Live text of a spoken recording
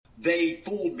they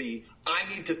fooled me. I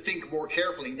need to think more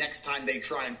carefully next time they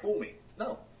try and fool me.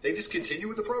 No, they just continue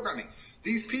with the programming.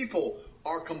 These people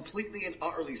are completely and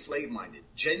utterly slave-minded,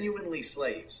 genuinely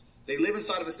slaves. They live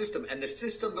inside of a system, and the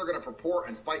system they're going to purport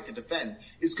and fight to defend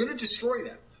is going to destroy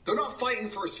them. They're not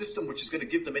fighting for a system which is going to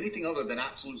give them anything other than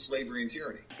absolute slavery and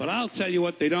tyranny. But I'll tell you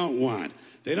what they don't want.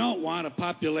 They don't want a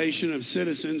population of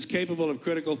citizens capable of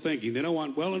critical thinking. They don't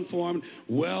want well-informed,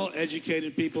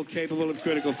 well-educated people capable of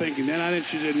critical thinking. They're not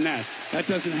interested in that. That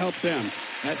doesn't help them.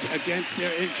 That's against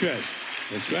their interest.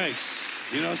 That's right.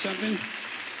 You know something?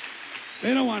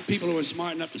 They don't want people who are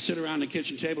smart enough to sit around the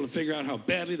kitchen table and figure out how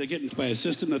badly they're getting by a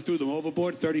system that threw them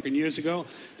overboard 30 years ago.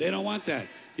 They don't want that.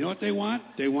 You know what they want?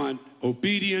 They want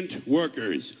obedient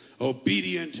workers.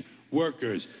 Obedient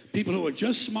workers. People who are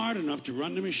just smart enough to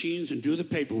run the machines and do the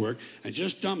paperwork and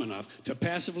just dumb enough to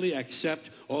passively accept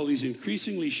all these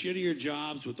increasingly shittier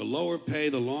jobs with the lower pay,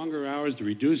 the longer hours, the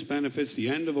reduced benefits, the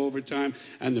end of overtime,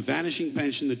 and the vanishing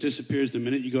pension that disappears the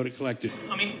minute you go to collect it.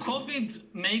 I mean,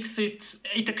 COVID makes it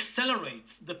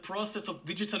accelerates the process of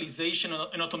digitalization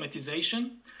and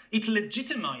automatization. It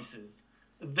legitimizes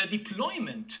the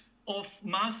deployment of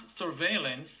mass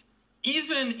surveillance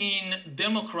even in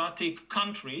democratic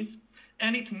countries,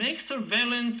 and it makes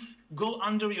surveillance go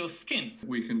under your skin.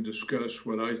 We can discuss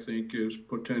what I think is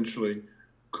potentially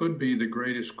could be the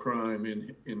greatest crime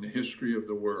in the history of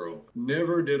the world.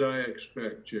 Never did I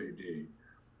expect, JD,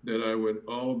 that I would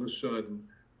all of a sudden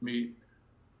meet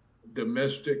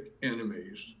domestic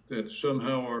enemies that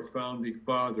somehow our founding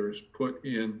fathers put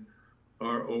in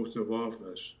our oath of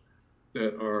office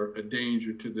that are a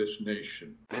danger to this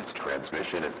nation. This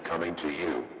transmission is coming to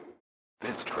you.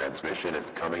 This transmission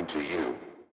is coming to you.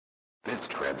 This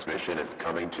transmission is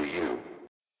coming to you.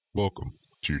 Welcome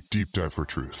to your deep dive for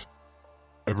truth.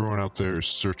 Everyone out there is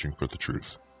searching for the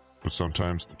truth, but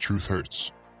sometimes the truth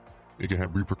hurts. It can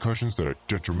have repercussions that are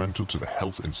detrimental to the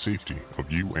health and safety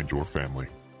of you and your family.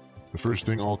 The first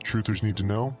thing all truthers need to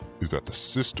know is that the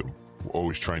system will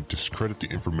always try and discredit the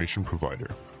information provider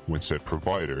when said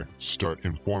provider start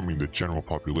informing the general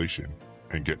population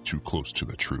and get too close to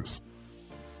the truth.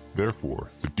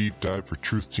 Therefore, the Deep Dive for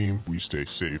Truth team, we stay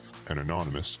safe and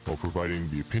anonymous while providing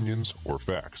the opinions or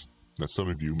facts that some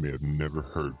of you may have never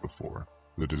heard before.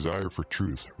 The desire for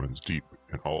truth runs deep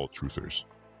in all truthers.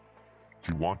 If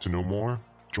you want to know more,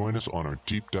 join us on our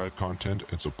Deep Dive content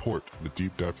and support the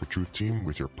Deep Dive for Truth team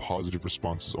with your positive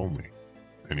responses only.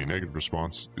 Any negative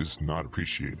response is not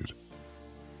appreciated.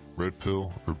 Red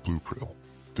pill or blue pill,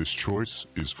 this choice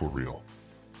is for real.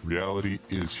 Reality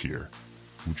is here.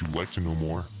 Would you like to know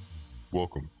more?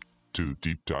 Welcome to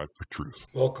Deep Dive for Truth.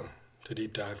 Welcome to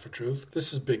Deep Dive for Truth.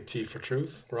 This is Big T for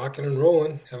Truth. Rocking and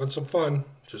rolling, having some fun.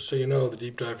 Just so you know, the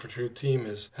Deep Dive for Truth team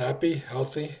is happy,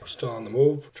 healthy. We're still on the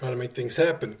move, trying to make things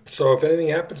happen. So if anything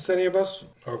happens to any of us,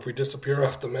 or if we disappear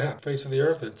off the map, face of the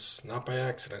earth, it's not by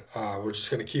accident. We're just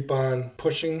going to keep on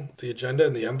pushing the agenda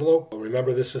and the envelope.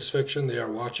 Remember, this is fiction. They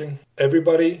are watching.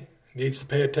 Everybody needs to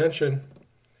pay attention.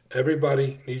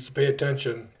 Everybody needs to pay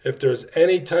attention. If there's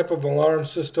any type of alarm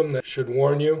system that should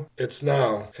warn you, it's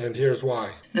now, and here's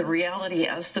why. The reality,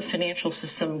 as the financial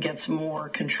system gets more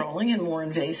controlling and more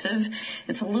invasive,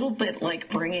 it's a little bit like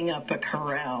bringing up a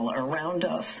corral around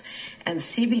us. And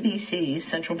CBDCs,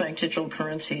 central bank digital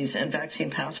currencies, and vaccine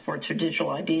passports or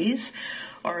digital IDs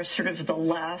are sort of the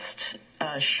last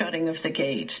shutting of the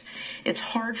gate. It's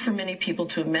hard for many people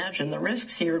to imagine the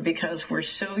risks here because we're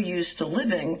so used to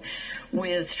living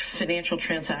with financial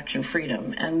transaction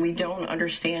freedom, and we don't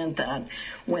understand that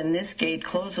when this gate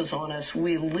closes on us,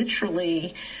 we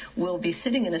literally will be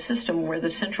sitting in a system where the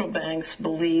central banks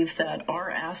believe that our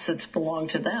assets belong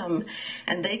to them,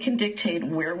 and they can dictate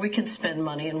where we can spend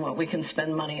money and what we can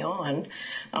spend money on.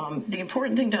 The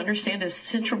important thing to understand is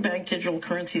central bank digital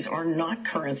currencies are not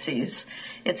currencies.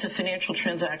 It's a financial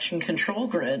transaction control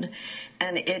grid,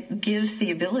 and it gives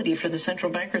the ability for the central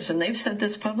bankers, and they've said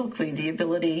this publicly, the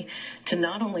ability to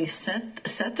not only set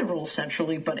the rules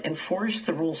centrally, but enforce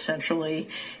the rules centrally.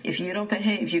 If you don't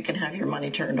behave, you can have your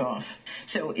money turned off.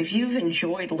 So if you've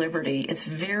enjoyed liberty, it's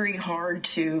very hard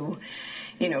to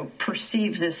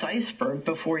perceive this iceberg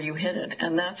before you hit it.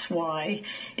 And that's why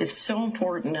it's so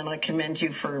important, and I commend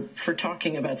you for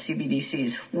talking about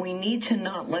CBDCs. We need to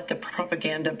not let the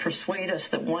propaganda persuade us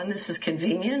that, one, this is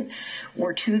convenient,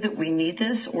 or two, that we need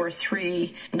this, or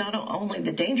three, not only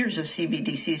the dangers of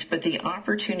CBDCs, but the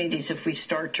opportunities if we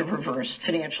start to reverse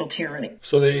financial tyranny.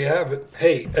 So there you have it.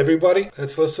 Hey, everybody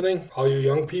that's listening, all you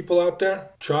young people out there,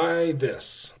 try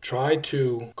this. Try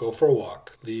to go for a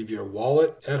walk. Leave your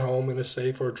wallet at home in a safe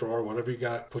safe or a drawer, whatever you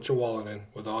got, put your wallet in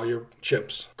with all your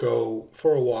chips. Go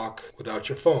for a walk without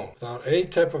your phone, without any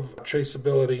type of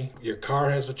traceability. Your car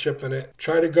has a chip in it.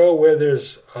 Try to go where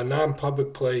there's a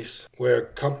non-public place where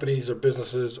companies or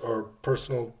businesses or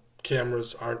personal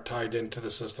cameras aren't tied into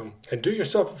the system. And do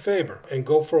yourself a favor and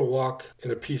go for a walk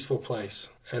in a peaceful place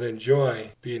and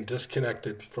enjoy being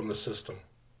disconnected from the system.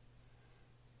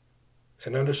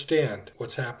 And understand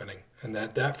what's happening. And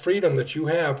that freedom that you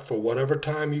have for whatever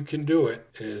time you can do it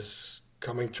is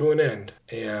coming to an end.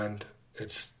 And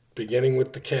it's beginning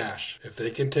with the cash. If they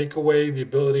can take away the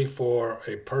ability for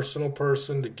a personal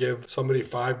person to give somebody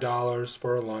 $5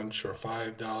 for a lunch or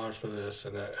 $5 for this,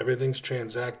 and that everything's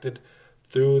transacted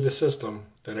through the system,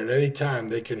 then at any time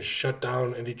they can shut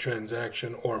down any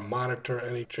transaction or monitor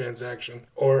any transaction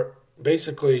or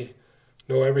basically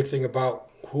know everything about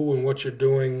who and what you're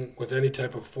doing with any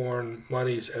type of foreign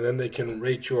monies, and then they can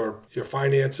rate your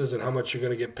finances and how much you're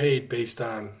going to get paid based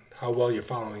on how well you're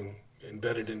following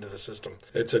embedded into the system.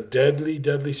 It's a deadly,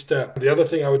 deadly step. The other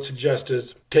thing I would suggest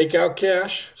is take out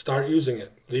cash, start using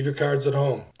it. Leave your cards at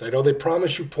home. I know they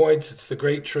promise you points. It's the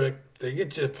great trick. They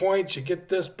get you points, you get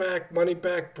this back, money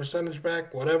back, percentage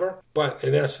back, whatever. But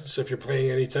in essence, if you're paying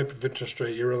any type of interest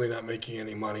rate, you're really not making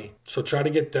any money. So try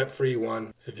to get debt-free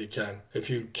one if you can. If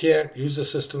you can't, use the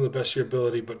system the best of your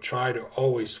ability, but try to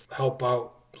always help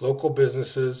out local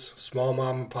businesses, small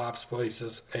mom and pops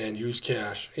places, and use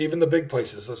cash. Even the big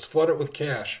places, let's flood it with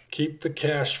cash. Keep the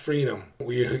cash freedom.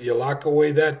 You lock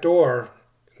away that door,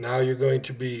 now you're going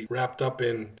to be wrapped up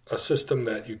in a system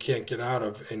that you can't get out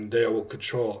of, and they will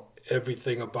control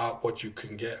everything about what you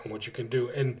can get and what you can do.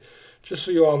 And just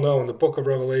so you all know, in the book of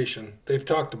Revelation, they've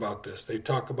talked about this. They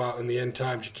talk about in the end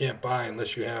times you can't buy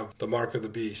unless you have the mark of the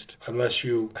beast, unless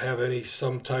you have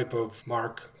some type of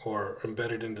mark or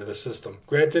embedded into the system.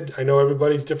 Granted, I know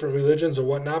everybody's different religions or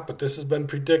whatnot, but this has been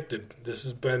predicted. This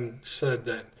has been said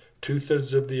that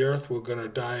 2/3 of the earth we're going to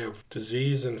die of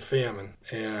disease and famine.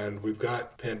 And we've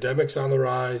got pandemics on the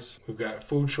rise. We've got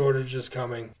food shortages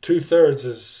coming. 2/3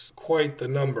 is quite the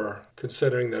number,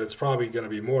 considering that it's probably going to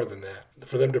be more than that.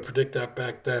 For them to predict that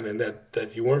back then, and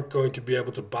that you weren't going to be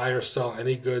able to buy or sell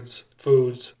any goods,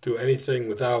 foods, do anything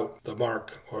without the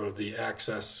mark or the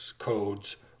access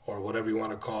codes, or whatever you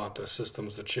want to call it, the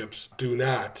systems, the chips, do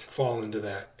not fall into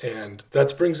that. And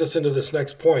that brings us into this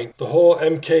next point. The whole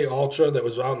MKULTRA that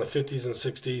was out in the 50s and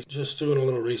 60s, just doing a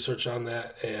little research on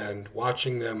that and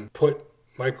watching them put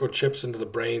microchips into the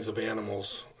brains of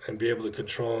animals and be able to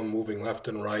control them moving left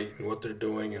and right and what they're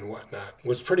doing and whatnot. It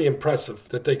was pretty impressive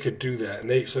that they could do that.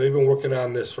 And so they've been working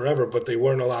on this forever, but they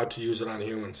weren't allowed to use it on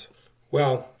humans.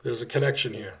 Well, there's a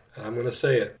connection here, and I'm going to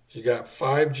say it. You got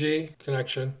 5G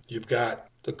connection. You've got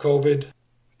the COVID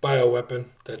bioweapon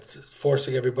that's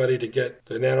forcing everybody to get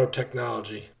the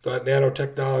nanotechnology. That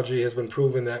nanotechnology has been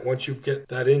proven that once you get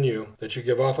that in you, that you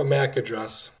give off a MAC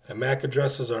address, and MAC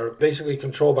addresses are basically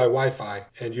controlled by Wi-Fi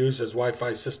and used as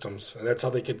Wi-Fi systems. And that's how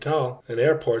they can tell in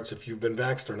airports if you've been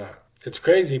vaxxed or not. It's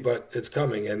crazy, but it's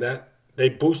coming. And that they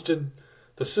boosted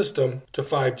the system to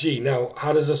 5G. Now,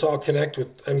 how does this all connect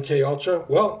with MKUltra?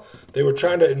 Well, they were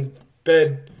trying to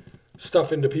embed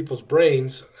stuff into people's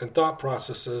brains and thought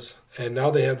processes, and now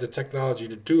they have the technology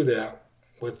to do that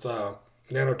with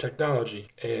nanotechnology.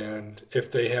 And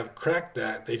if they have cracked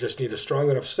that, they just need a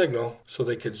strong enough signal so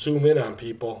they could zoom in on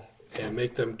people and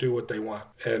make them do what they want.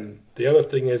 And the other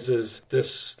thing is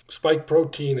this spike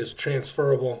protein is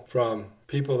transferable from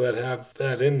people that have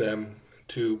that in them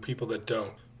to people that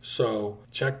don't. So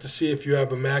check to see if you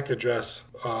have a MAC address,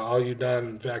 all you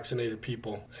non-vaccinated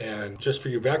people. And just for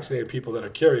you vaccinated people that are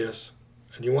curious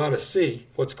and you want to see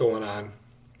what's going on,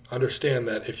 understand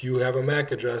that if you have a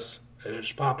MAC address and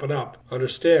it's popping up,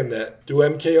 understand that through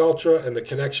MKUltra and the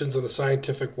connections and the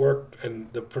scientific work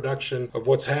and the production of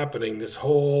what's happening, this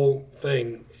whole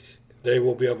thing, they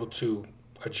will be able to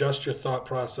adjust your thought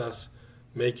process,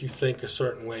 make you think a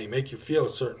certain way, make you feel a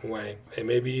certain way, and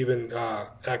maybe even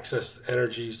access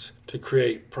energies to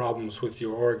create problems with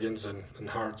your organs and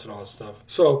hearts and all that stuff.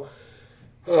 So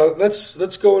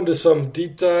let's go into some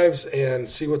deep dives and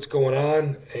see what's going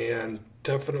on. And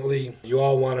definitely, you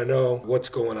all want to know what's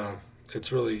going on.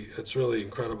 It's really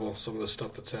incredible, some of the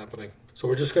stuff that's happening. So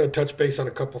we're just going to touch base on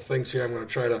a couple things here. I'm going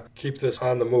to try to keep this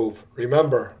on the move.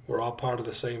 Remember, we're all part of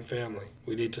the same family.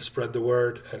 We need to spread the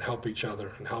word and help each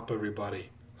other and help everybody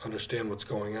understand what's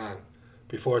going on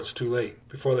before it's too late,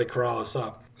 before they corral us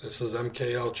up. This is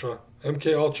MKUltra.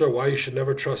 MKUltra, why you should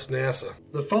never trust NASA.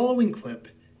 The following clip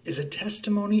is a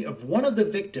testimony of one of the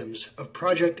victims of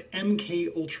Project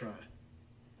MKUltra.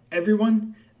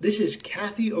 Everyone, this is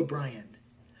Kathy O'Brien.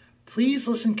 Please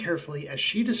listen carefully as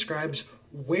she describes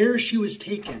where she was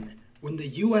taken when the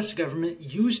U.S. government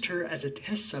used her as a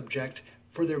test subject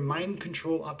for their mind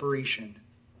control operation.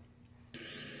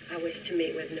 I was to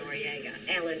meet with Noriega.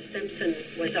 Alan Simpson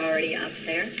was already up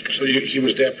there. So he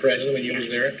was that present when you was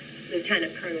there?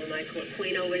 Lieutenant Colonel Michael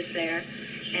Aquino was there.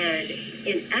 And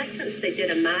in essence, they did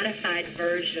a modified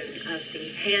version of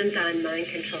the hands-on mind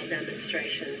control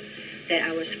demonstrations that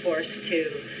I was forced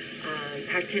to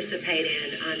participate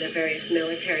in on the various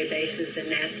military bases and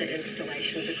NASA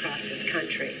installations across this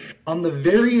country. On the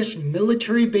various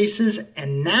military bases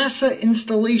and NASA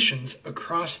installations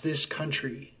across this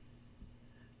country.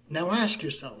 Now ask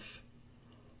yourself,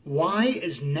 why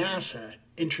is NASA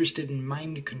interested in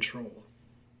mind control?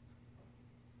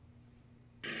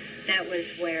 That was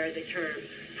where the term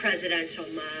presidential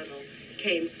model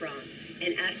came from.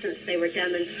 In essence, they were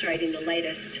demonstrating the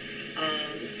latest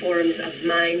forms of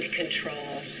mind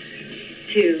control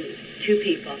to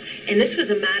people. And this was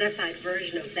a modified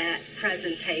version of that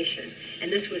presentation.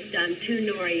 And this was done to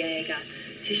Noriega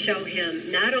to show him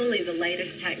not only the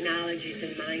latest technologies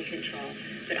in mind control,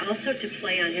 but also to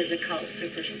play on his occult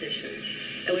superstitions.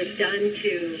 It was done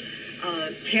to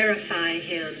terrify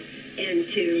him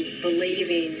into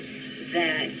believing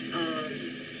that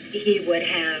he would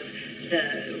have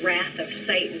the wrath of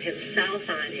Satan himself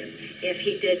on him if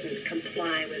he didn't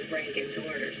comply with Reagan's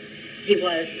orders. He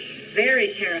was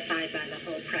very terrified by the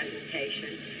whole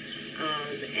presentation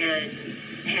and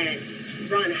had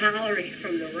run hollering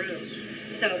from the room.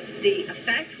 So the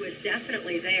effect was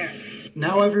definitely there.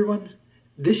 Now everyone,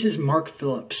 this is Mark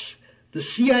Phillips, the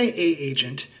CIA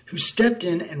agent who stepped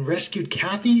in and rescued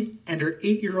Kathy and her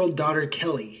 8-year-old daughter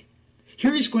Kelly.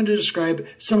 Here he's going to describe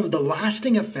some of the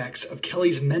lasting effects of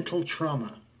Kelly's mental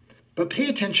trauma. But pay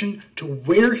attention to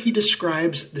where he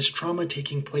describes this trauma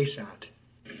taking place at.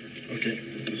 Okay.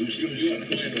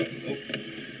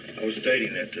 I was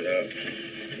stating that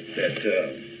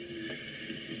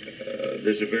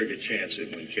there's a very good chance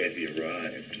that when Kathy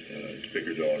arrived to pick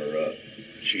her daughter up,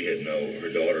 her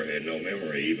daughter had no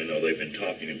memory, even though they've been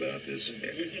talking about this.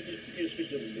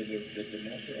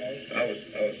 I was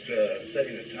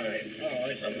setting the time. Oh,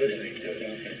 I see. I'm listening to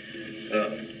it.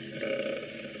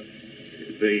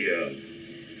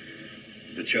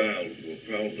 The child will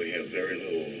probably have very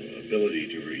little ability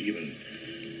to even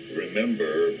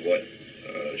remember what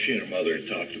she and her mother had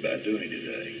talked about doing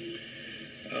today.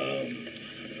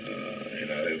 And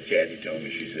I know Kathy told me,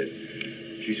 she said,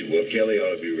 well, Kelly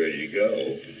ought to be ready to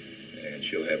go, and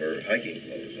she'll have her hiking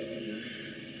clothes on.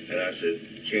 And I said,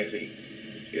 Kathy,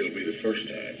 it'll be the first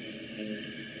time.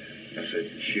 I said,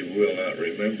 she will not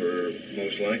remember,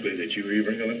 most likely, that you were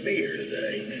even going to be here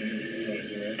today.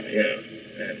 Yeah.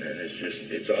 And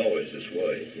it's always this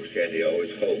way. Of course, Kathy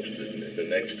always hopes that the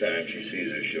next time she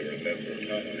sees her, she'll remember.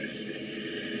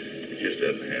 It just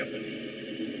doesn't happen.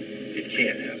 It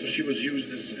can't happen. So she was used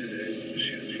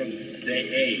from day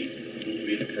A to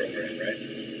be the program, right?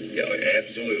 Yeah,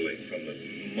 absolutely. From the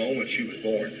moment she was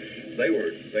born, they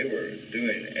were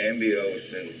doing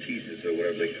amniocentesis or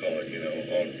whatever they call it,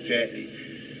 on Kathy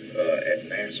at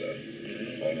NASA,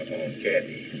 on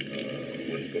Kathy.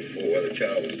 Before the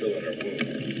child was still in her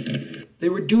womb. They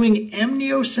were doing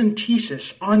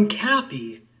amniocentesis on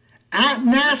Kathy at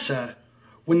NASA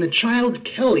when the child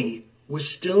Kelly was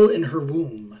still in her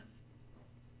womb.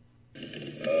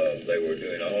 They were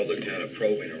doing all the kind of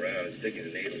probing around and sticking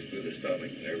the needles through the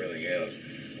stomach and everything else.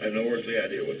 I have no earthly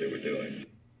idea what they were doing.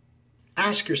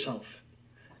 Ask yourself,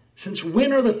 since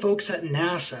when are the folks at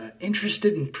NASA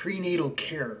interested in prenatal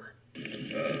care?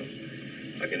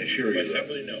 I can assure you that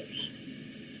nobody knows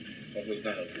what was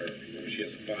done of her. She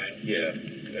has a file. Yeah,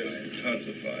 there's tons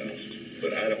of files,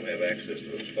 but I don't have access to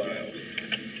those files.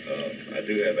 I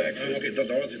do have access.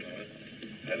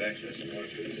 I have access to one.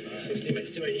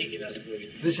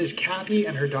 This is Kathy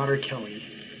and her daughter Kelly.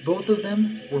 Both of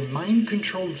them were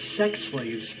mind-controlled sex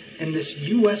slaves in this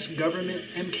U.S. government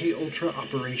MKULTRA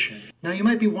operation. Now you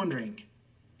might be wondering,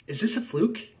 is this a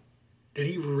fluke? Did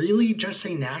he really just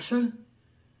say NASA?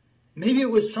 Maybe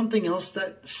it was something else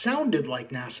that sounded like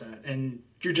NASA, and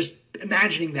you're just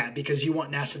imagining that because you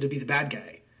want NASA to be the bad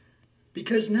guy.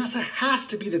 Because NASA has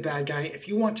to be the bad guy if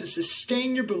you want to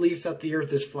sustain your belief that the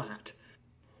Earth is flat.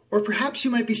 Or perhaps you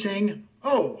might be saying,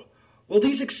 oh, well,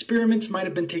 these experiments might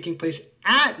have been taking place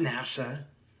at NASA,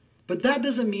 but that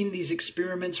doesn't mean these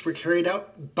experiments were carried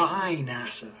out by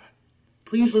NASA.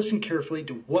 Please listen carefully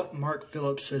to what Mark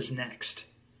Phillips says next.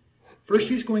 First,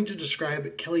 he's going to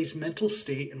describe Kelly's mental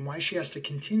state and why she has to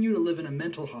continue to live in a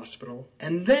mental hospital.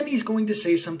 And then he's going to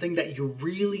say something that you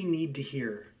really need to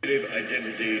hear.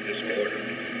 Identity disorder.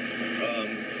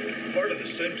 Part of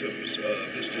the symptoms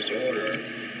of this disorder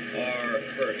are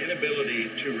her inability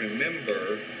to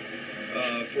remember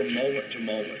from moment to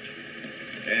moment.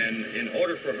 And in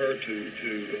order for her to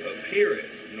appear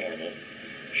normal,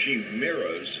 she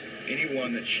mirrors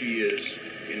anyone that she is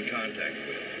in contact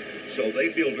with. So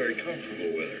they feel very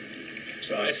comfortable with her.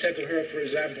 So I said to her, for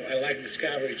example, I like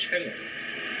Discovery Channel.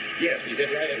 Yes. Is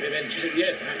that right? And then she said,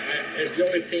 yes, it's the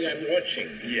only thing I'm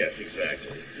watching. Yes,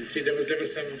 exactly. You see, there was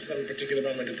some particular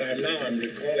moment in time. Now I'm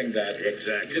recalling that.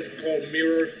 Exactly. Is it called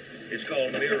mirror? It's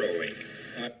called mirroring.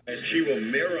 She will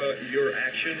mirror your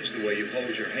actions, the way you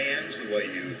hold your hands, the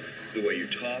way you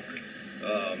talk.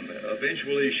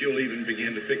 Eventually, she'll even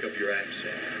begin to pick up your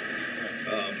accent.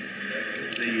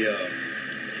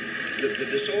 The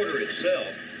disorder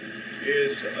itself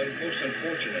is most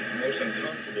unfortunate, most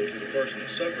uncomfortable to the person that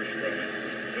suffers from it.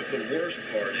 But the worst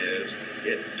part is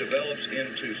it develops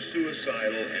into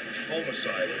suicidal and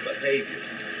homicidal behavior.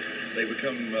 They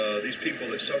become, these people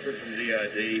that suffer from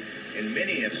DID, in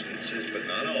many instances, but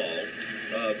not all,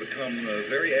 become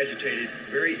very agitated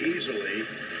very easily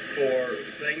for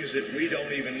things that we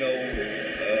don't even know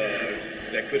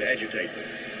that could agitate them.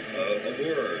 A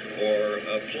word or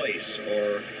a place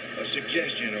or a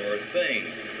suggestion or a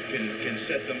thing can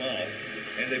set them off,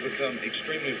 and they become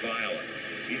extremely violent,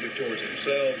 either towards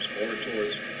themselves or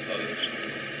towards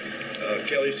others.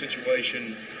 Kelly's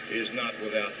situation is not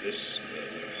without this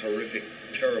horrific,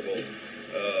 terrible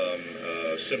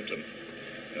symptom.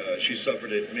 She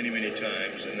suffered it many, many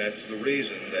times, and that's the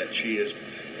reason that she has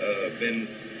been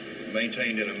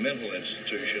maintained in a mental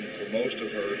institution for most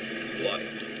of her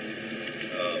life.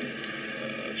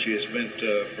 She has spent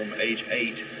from age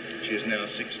 8, she is now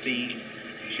 16,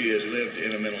 she has lived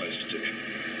in a mental institution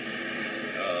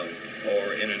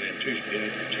or in an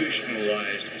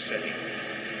institutionalized setting.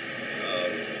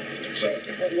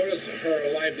 What was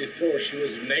her life before? She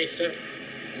was NASA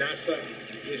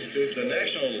Institute? The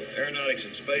National Aeronautics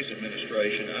and Space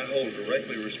Administration, I hold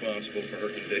directly responsible for her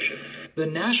condition. The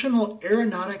National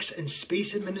Aeronautics and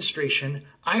Space Administration,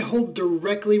 I hold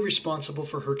directly responsible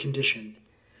for her condition.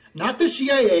 Not the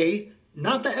CIA,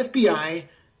 not the FBI,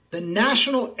 the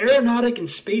National Aeronautic and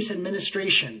Space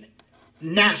Administration,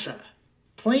 NASA.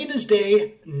 Plain as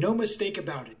day, no mistake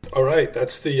about it. All right,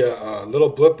 that's the little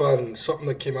blip on something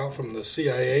that came out from the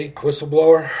CIA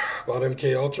whistleblower about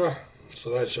MKUltra. So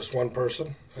that's just one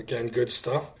person. Again, good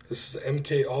stuff. This is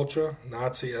MKUltra,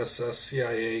 Nazi SS,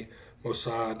 CIA,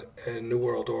 Mossad, and New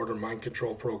World Order mind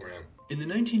control program. In the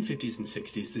 1950s and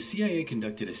 60s, the CIA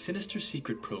conducted a sinister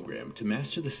secret program to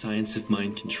master the science of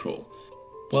mind control.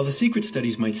 While the secret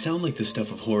studies might sound like the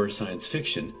stuff of horror science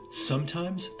fiction,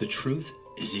 sometimes the truth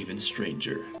is even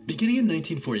stranger. Beginning in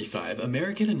 1945,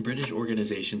 American and British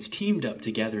organizations teamed up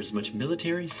to gather as much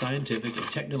military, scientific, and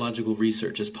technological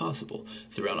research as possible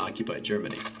throughout occupied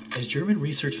Germany. As German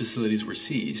research facilities were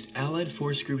seized, Allied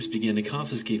force groups began to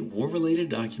confiscate war-related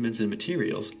documents and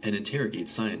materials and interrogate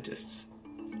scientists.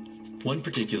 One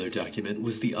particular document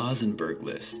was the Ausenberg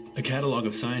List, a catalog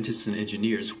of scientists and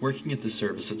engineers working at the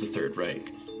service of the Third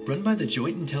Reich. Run by the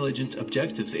Joint Intelligence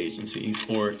Objectives Agency,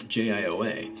 or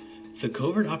JIOA, the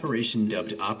covert operation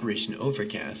dubbed Operation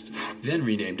Overcast, then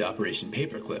renamed Operation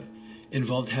Paperclip,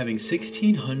 involved having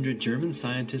 1,600 German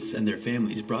scientists and their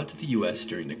families brought to the U.S.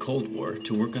 during the Cold War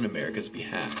to work on America's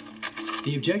behalf.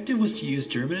 The objective was to use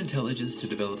German intelligence to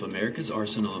develop America's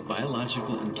arsenal of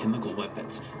biological and chemical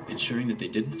weapons, ensuring that they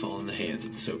didn't fall in the hands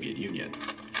of the Soviet Union.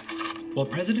 While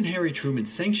President Harry Truman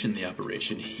sanctioned the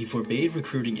operation, he forbade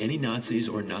recruiting any Nazis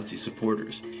or Nazi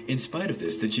supporters. In spite of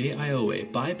this, the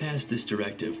JIOA bypassed this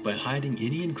directive by hiding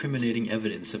any incriminating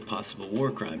evidence of possible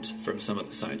war crimes from some of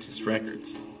the scientists'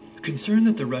 records. Concerned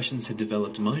that the Russians had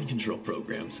developed mind control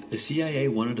programs, the CIA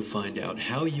wanted to find out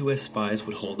how U.S. spies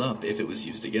would hold up if it was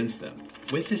used against them.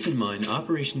 With this in mind,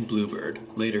 Operation Bluebird,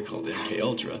 later called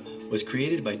MKUltra, was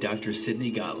created by Dr.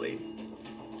 Sidney Gottlieb.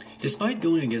 Despite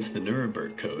going against the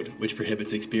Nuremberg Code, which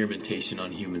prohibits experimentation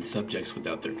on human subjects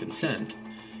without their consent,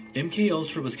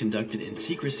 MKUltra was conducted in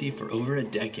secrecy for over a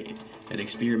decade and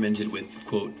experimented with,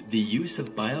 quote, the use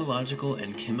of biological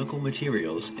and chemical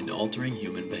materials in altering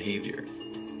human behavior.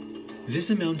 This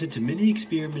amounted to many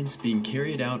experiments being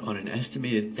carried out on an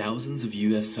estimated thousands of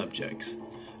U.S. subjects,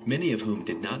 many of whom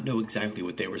did not know exactly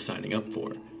what they were signing up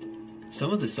for.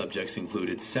 Some of the subjects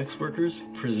included sex workers,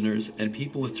 prisoners, and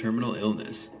people with terminal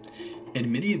illness, and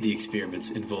many of the experiments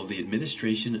involved the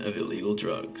administration of illegal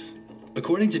drugs.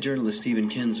 According to journalist Stephen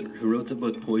Kinzer, who wrote the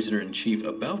book Poisoner-in-Chief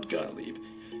about Gottlieb,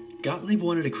 Gottlieb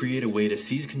wanted to create a way to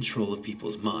seize control of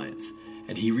people's minds,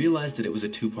 and he realized that it was a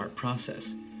two-part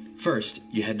process. First,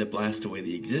 you had to blast away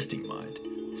the existing mind.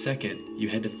 Second, you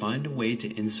had to find a way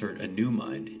to insert a new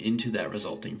mind into that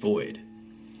resulting void.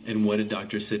 And what did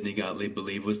Dr. Sidney Gottlieb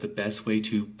believe was the best way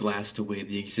to blast away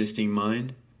the existing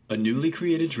mind? A newly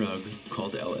created drug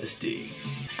called LSD.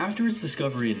 After its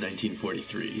discovery in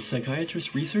 1943,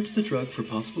 psychiatrists researched the drug for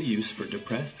possible use for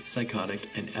depressed, psychotic,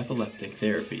 and epileptic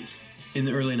therapies. In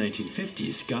the early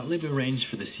 1950s, Gottlieb arranged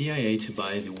for the CIA to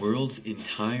buy the world's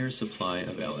entire supply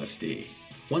of LSD.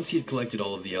 Once he had collected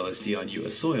all of the LSD on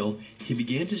U.S. soil, he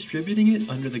began distributing it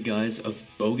under the guise of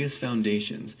bogus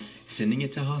foundations, sending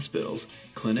it to hospitals,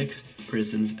 clinics,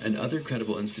 prisons, and other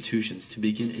credible institutions to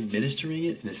begin administering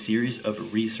it in a series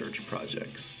of research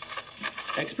projects.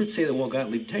 Experts say that while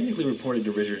Gottlieb technically reported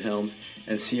to Richard Helms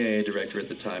and CIA director at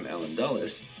the time, Alan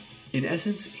Dulles, in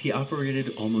essence, he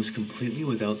operated almost completely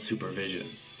without supervision,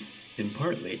 and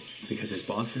partly because his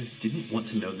bosses didn't want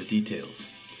to know the details.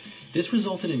 This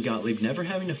resulted in Gottlieb never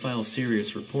having to file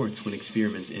serious reports when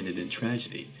experiments ended in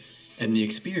tragedy, and the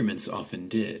experiments often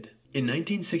did. In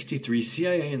 1963,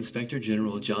 CIA Inspector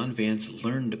General John Vance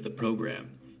learned of the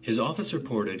program. His office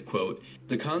reported, quote,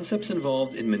 "The concepts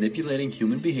involved in manipulating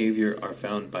human behavior are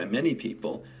found by many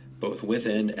people, both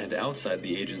within and outside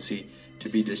the agency, to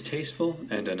be distasteful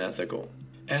and unethical."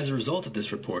 As a result of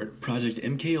this report, Project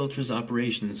MKUltra's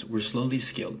operations were slowly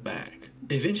scaled back.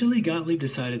 Eventually, Gottlieb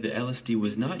decided that LSD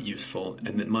was not useful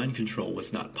and that mind control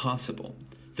was not possible.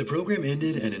 The program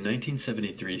ended, and in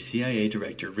 1973, CIA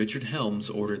Director Richard Helms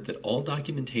ordered that all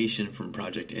documentation from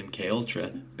Project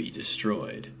MKUltra be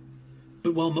destroyed.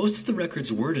 But while most of the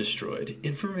records were destroyed,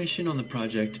 information on the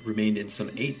project remained in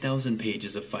some 8,000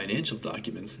 pages of financial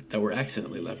documents that were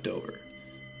accidentally left over.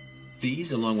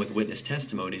 These, along with witness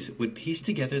testimonies, would piece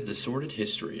together the sordid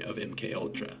history of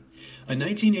MKUltra. A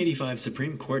 1985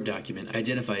 Supreme Court document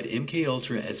identified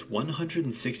MKUltra as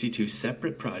 162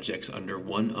 separate projects under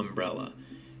one umbrella,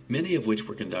 many of which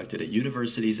were conducted at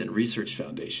universities and research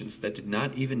foundations that did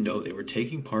not even know they were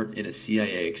taking part in a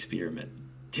CIA experiment.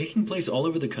 Taking place all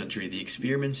over the country, the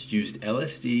experiments used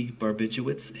LSD,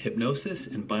 barbiturates, hypnosis,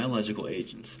 and biological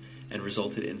agents, and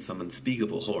resulted in some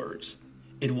unspeakable horrors.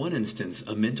 In one instance,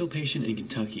 a mental patient in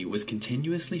Kentucky was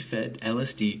continuously fed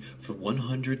LSD for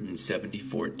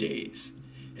 174 days.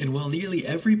 And while nearly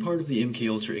every part of the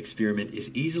MKUltra experiment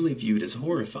is easily viewed as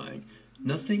horrifying,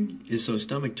 nothing is so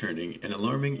stomach-turning and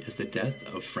alarming as the death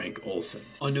of Frank Olson.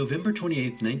 On November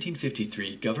 28,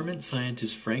 1953, government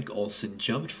scientist Frank Olson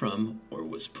jumped from, or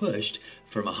was pushed,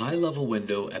 from a high-level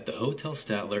window at the Hotel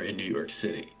Statler in New York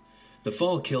City. The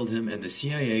fall killed him, and the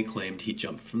CIA claimed he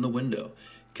jumped from the window,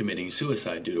 committing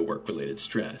suicide due to work-related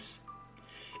stress.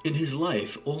 In his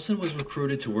life, Olson was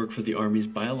recruited to work for the Army's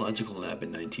biological lab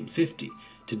in 1950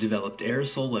 to develop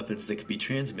aerosol weapons that could be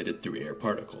transmitted through air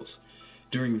particles.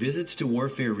 During visits to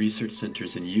warfare research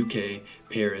centers in UK,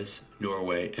 Paris,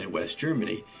 Norway, and West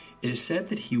Germany, it is said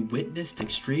that he witnessed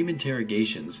extreme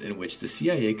interrogations in which the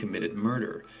CIA committed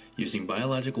murder using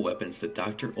biological weapons that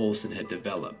Dr. Olson had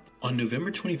developed. On November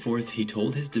 24th, he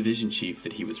told his division chief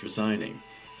that he was resigning.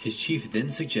 His chief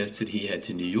then suggested he head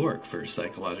to New York for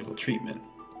psychological treatment.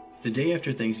 The day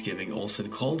after Thanksgiving, Olson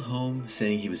called home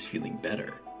saying he was feeling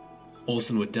better.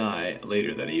 Olson would die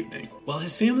later that evening. While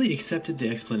his family accepted the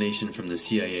explanation from the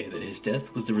CIA that his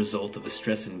death was the result of a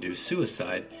stress-induced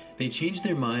suicide, they changed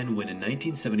their mind when in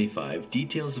 1975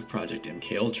 details of Project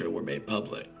MKUltra were made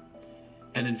public.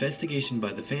 An investigation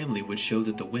by the family would show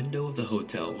that the window of the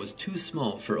hotel was too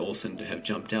small for Olson to have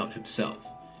jumped out himself.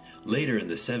 Later in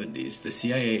the 70s, the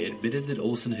CIA admitted that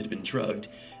Olson had been drugged,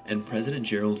 and President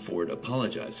Gerald Ford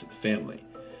apologized to the family.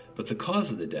 But the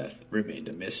cause of the death remained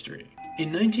a mystery. In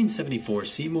 1974,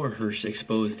 Seymour Hersh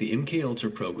exposed the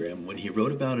MKUltra program when he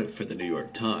wrote about it for the New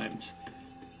York Times.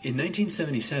 In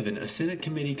 1977, a Senate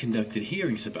committee conducted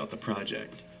hearings about the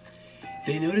project.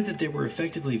 They noted that there were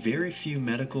effectively very few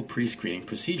medical pre-screening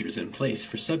procedures in place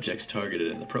for subjects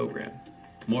targeted in the program.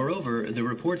 Moreover, the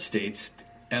report states,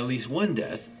 at least one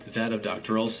death, that of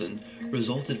Dr. Olson,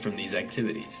 resulted from these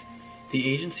activities.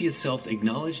 The agency itself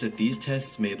acknowledged that these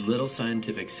tests made little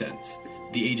scientific sense.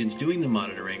 The agents doing the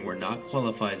monitoring were not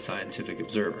qualified scientific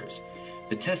observers.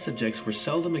 The test subjects were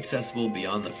seldom accessible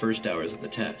beyond the first hours of the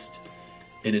test.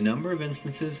 In a number of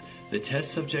instances, the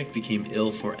test subject became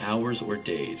ill for hours or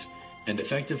days, and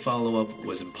effective follow-up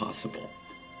was impossible.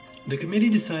 The committee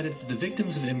decided that the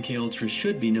victims of MKUltra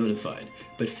should be notified,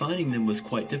 but finding them was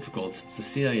quite difficult since the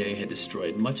CIA had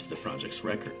destroyed much of the project's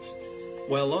records.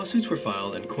 While lawsuits were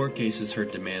filed and court cases heard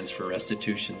demands for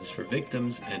restitutions for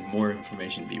victims and more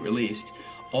information be released,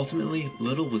 ultimately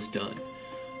little was done.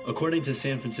 According to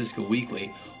San Francisco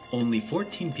Weekly, only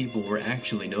 14 people were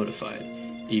actually notified,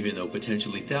 even though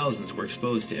potentially thousands were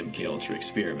exposed to MKUltra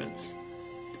experiments.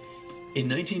 In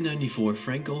 1994,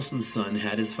 Frank Olson's son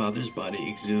had his father's body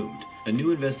exhumed. A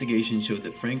new investigation showed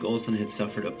that Frank Olson had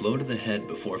suffered a blow to the head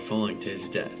before falling to his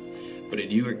death, but a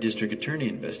New York District Attorney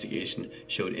investigation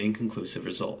showed inconclusive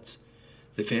results.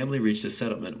 The family reached a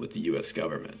settlement with the U.S.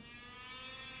 government.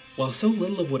 While so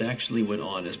little of what actually went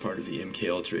on as part of the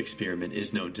MKUltra experiment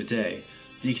is known today,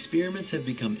 the experiments have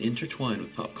become intertwined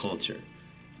with pop culture.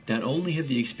 Not only have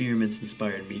the experiments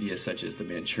inspired media such as The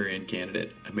Manchurian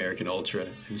Candidate, American Ultra,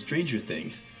 and Stranger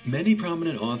Things, many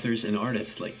prominent authors and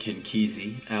artists like Ken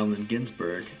Kesey, Allen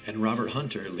Ginsberg, and Robert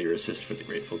Hunter, lyricist for the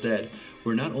Grateful Dead,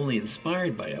 were not only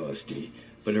inspired by LSD,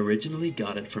 but originally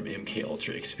got it from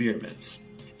MKUltra experiments.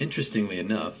 Interestingly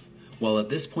enough, while at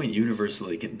this point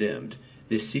universally condemned,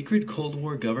 this secret Cold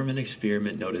War government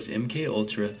experiment known as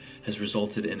MKUltra has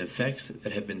resulted in effects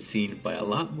that have been seen by a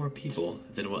lot more people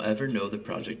than will ever know the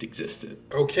project existed.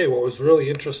 Okay, what was really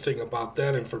interesting about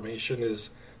that information is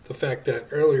the fact that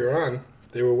earlier on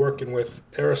they were working with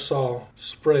aerosol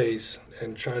sprays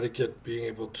and trying to being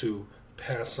able to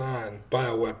pass on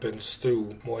bioweapons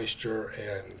through moisture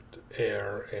and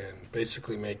air and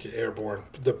basically make it airborne.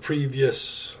 The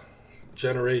previous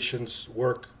generations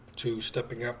work to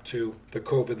stepping up to the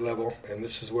COVID level, and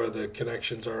this is where the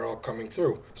connections are all coming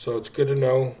through. So it's good to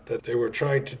know that they were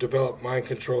trying to develop mind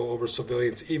control over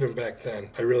civilians even back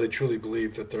then. I really truly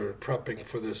believe that they're prepping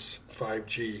for this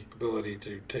 5G ability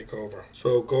to take over.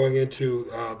 So going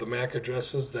into the MAC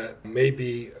addresses that may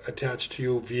be attached to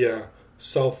you via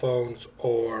cell phones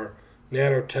or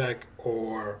nanotech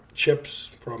or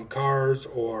chips from cars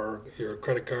or your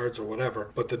credit cards or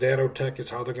whatever. But the nanotech is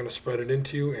how they're going to spread it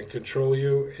into you and control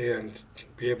you and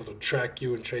be able to track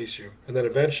you and chase you. And then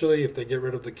eventually, if they get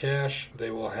rid of the cash,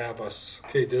 they will have us.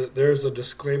 Okay, there's a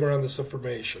disclaimer on this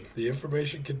information. The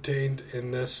information contained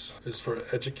in this is for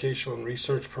educational and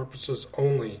research purposes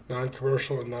only,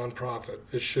 non-commercial and non-profit.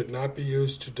 It should not be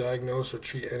used to diagnose or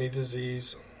treat any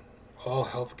disease. All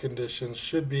health conditions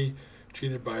should be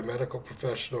treated by medical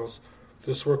professionals.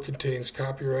 This work contains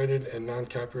copyrighted and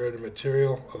non-copyrighted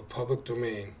material of public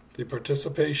domain. The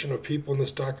participation of people in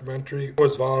this documentary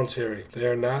was voluntary. They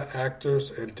are not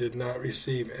actors and did not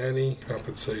receive any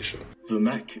compensation. The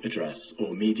MAC address,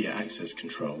 or Media Access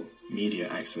Control, Media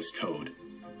Access Code,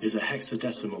 is a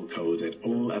hexadecimal code that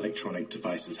all electronic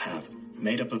devices have,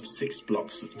 made up of 6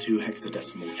 blocks of 2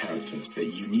 hexadecimal characters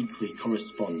that uniquely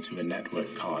correspond to a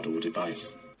network card or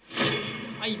device.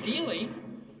 Ideally,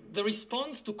 the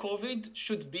response to COVID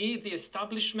should be the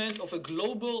establishment of a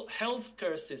global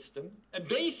healthcare system, a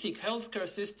basic healthcare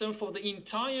system for the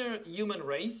entire human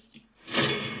race.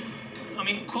 I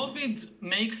mean, COVID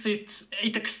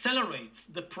it accelerates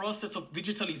the process of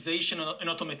digitalization and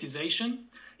automatization.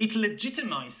 It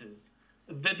legitimizes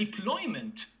the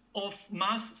deployment of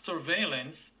mass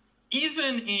surveillance,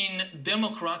 even in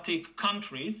democratic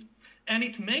countries, and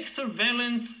it makes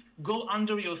surveillance go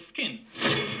under your skin.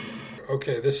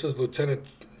 Okay, this is Lieutenant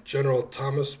General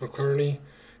Thomas McClerney.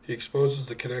 He exposes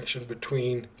the connection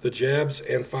between the jabs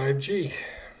and 5G.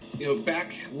 You know,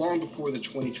 back long before the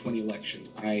 2020 election,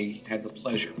 I had the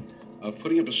pleasure of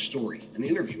putting up a story, an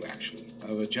interview actually,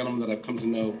 of a gentleman that I've come to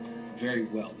know very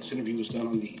well. This interview was done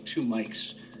on the Two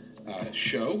Mics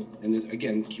show, and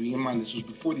again, keeping in mind this was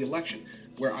before the election,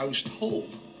 where I was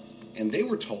told, and they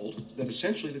were told, that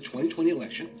essentially the 2020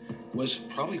 election was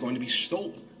probably going to be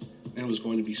stolen, and it was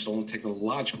going to be stolen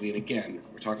technologically, and again,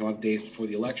 we're talking about days before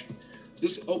the election.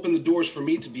 This opened the doors for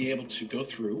me to be able to go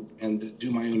through and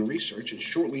do my own research, and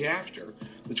shortly after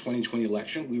the 2020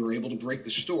 election, we were able to break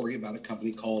the story about a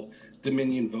company called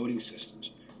Dominion Voting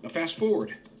Systems. Now fast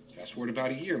forward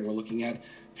about a year, and we're looking at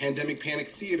pandemic panic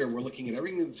theater, we're looking at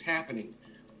everything that's happening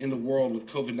in the world with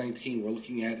COVID-19, we're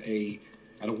looking at a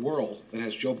world that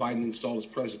has Joe Biden installed as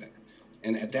president.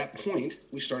 And at that point,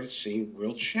 we started seeing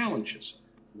real challenges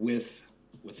with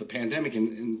the pandemic,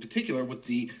 and in particular with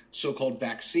the so-called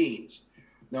vaccines.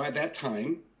 Now, at that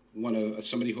time,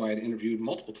 somebody who I had interviewed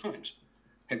multiple times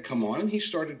had come on, and he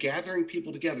started gathering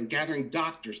people together, gathering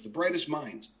doctors, the brightest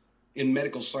minds in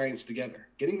medical science together,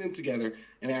 getting them together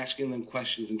and asking them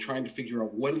questions and trying to figure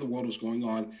out what in the world was going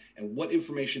on and what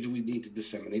information do we need to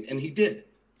disseminate. And he did.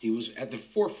 He was at the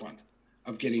forefront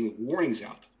of getting warnings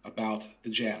out about the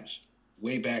jabs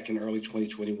way back in early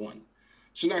 2021.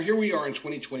 So now here we are in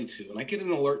 2022, and I get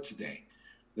an alert today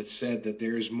that said that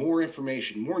there is more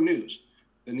information, more news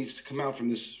that needs to come out from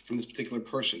this particular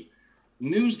person.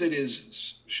 News that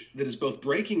is both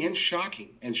breaking and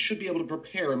shocking and should be able to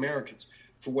prepare Americans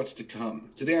for what's to come.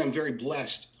 Today I'm very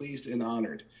blessed, pleased, and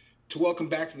honored to welcome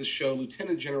back to the show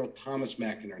Lieutenant General Thomas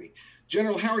McInerney.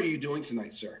 General, how are you doing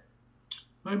tonight, sir?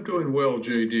 I'm doing well,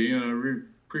 JD, and I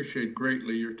appreciate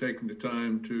greatly your taking the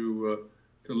time to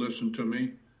listen to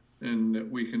me, and that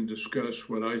we can discuss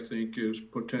what I think is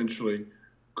potentially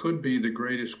could be the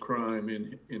greatest crime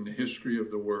in the history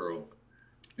of the world.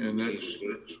 And that's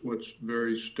what's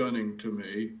very stunning to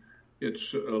me.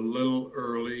 It's a little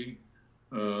early.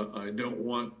 I don't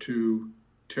want to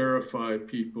terrify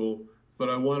people, but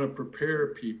I want to prepare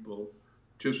people,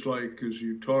 just like as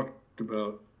you talked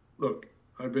about. Look,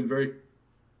 I've been very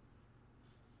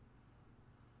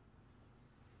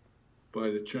by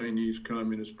the Chinese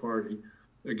Communist Party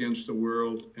against the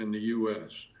world and the U.S.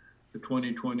 The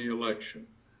 2020 election,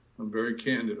 I'm very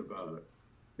candid about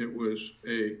it. It was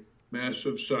a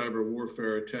massive cyber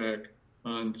warfare attack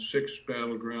on 6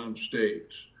 battleground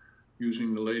states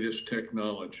using the latest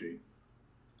technology.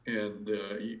 And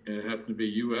it happened to be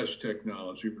U.S.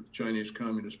 technology, but the Chinese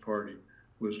Communist Party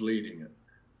was leading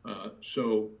it.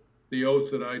 So the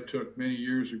oath that I took many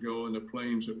years ago in the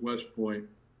plains at West Point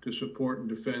to support and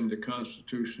defend the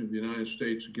Constitution of the United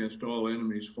States against all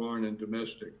enemies, foreign and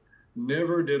domestic,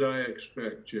 never did I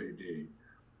expect, JD,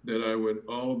 that I would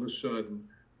all of a sudden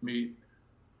meet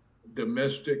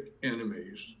domestic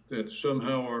enemies that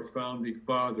somehow our founding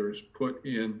fathers put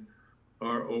in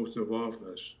our oath of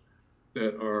office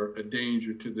that are a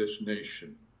danger to this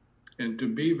nation. And to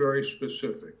be very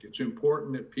specific, it's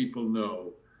important that people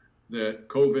know that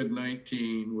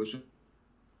COVID-19 was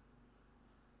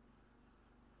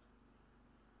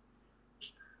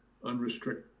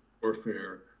unrestricted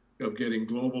warfare of getting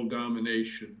global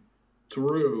domination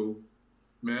through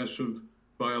massive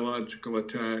biological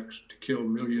attacks to kill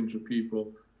millions of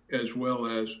people, as well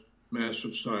as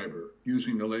massive cyber,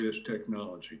 using the latest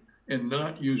technology, and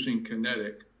not using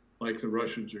kinetic like the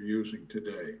Russians are using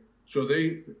today. So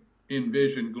they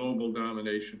envision global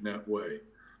domination that way.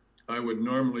 I would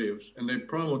normally have, and they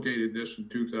promulgated this in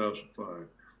 2005.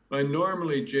 I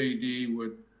normally, JD,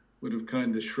 would have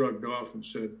kind of shrugged off and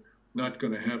said, not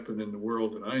going to happen in the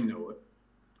world that I know it.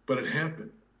 But it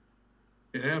happened.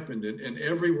 It happened. And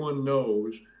everyone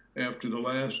knows after the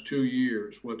last 2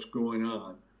 years what's going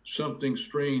on. Something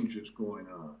strange is going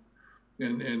on.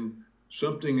 And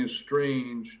something is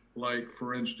strange, like,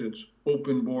 for instance,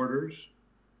 open borders,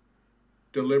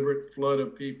 deliberate flood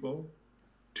of people,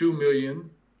 2 million,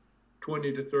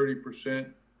 20 to 30%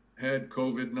 had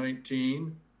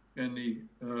COVID-19, and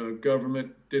the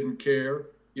government didn't care.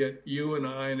 Yet you and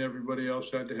I and everybody else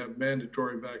had to have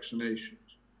mandatory vaccinations.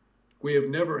 We have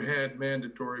never had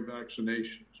mandatory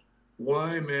vaccinations.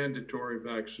 Why mandatory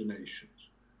vaccinations?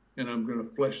 And I'm going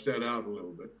to flesh that out a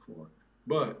little bit for it.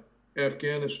 But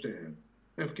Afghanistan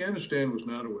was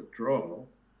not a withdrawal.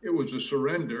 It was a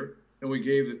surrender, and we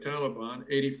gave the Taliban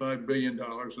 $85 billion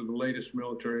of the latest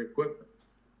military equipment.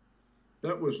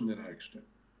 That wasn't an accident.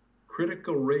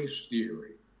 Critical race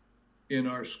theory in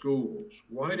our schools.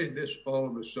 Why did this all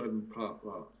of a sudden pop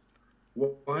up?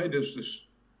 Why does the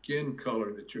skin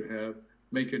color that you have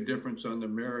make a difference on the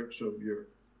merits of your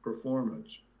performance?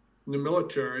 In the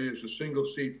military, as a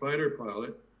single-seat fighter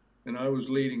pilot, and I was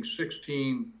leading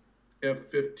 16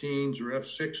 F-15s or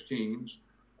F-16s,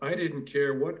 I didn't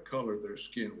care what color their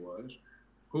skin was,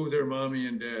 who their mommy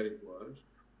and daddy was,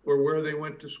 or where they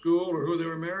went to school, or who they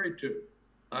were married to.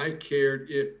 I cared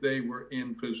if they were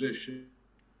in position.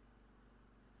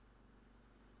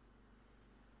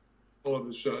 All of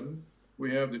a sudden,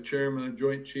 we have the chairman of the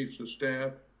Joint Chiefs of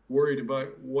Staff worried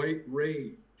about white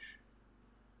rage.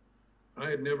 I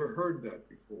had never heard that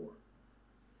before.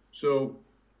 So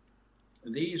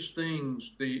these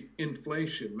things, the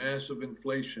inflation, massive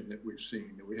inflation that we've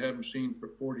seen, that we haven't seen for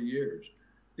 40 years,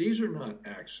 these are not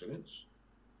accidents.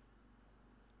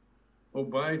 Oh,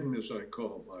 Biden, as I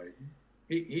call Biden,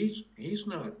 he's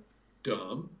not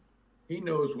dumb. He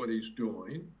knows what he's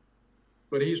doing.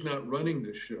 But he's not running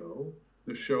the show.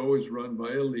 The show is run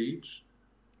by elites,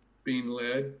 being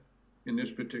led, in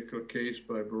this particular case,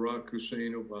 by Barack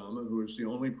Hussein Obama, who is the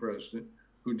only president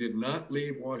who did not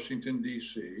leave Washington,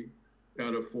 D.C.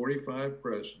 out of 45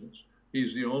 presidents.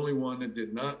 He's the only one that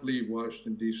did not leave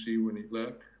Washington, D.C. when he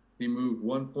left. He moved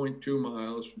 1.2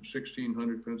 miles from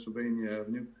 1600 Pennsylvania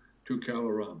Avenue to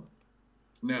Kalorama.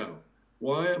 Now,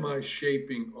 why am I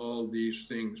shaping all these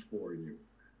things for you?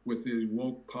 With the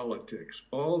woke politics.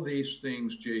 All these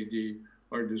things, JD,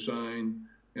 are designed,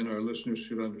 and our listeners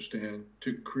should understand,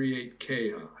 to create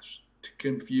chaos, to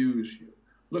confuse you.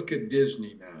 Look at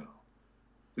Disney now.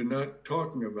 They're not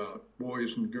talking about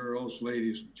boys and girls,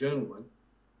 ladies and gentlemen.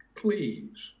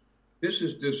 Please. This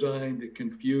is designed to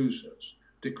confuse us,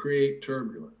 to create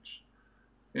turbulence.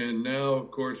 And now,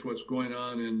 of course, what's going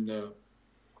on in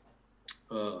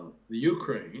the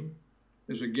Ukraine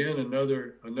is again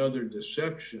another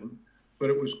deception but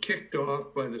it was kicked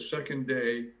off by the second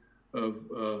day of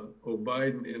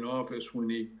Biden in office when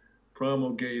he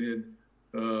promulgated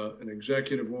an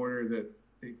executive order that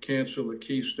canceled the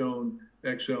Keystone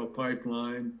XL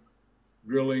pipeline,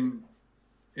 drilling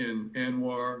in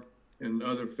Anwar and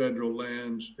other federal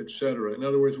lands, et cetera. In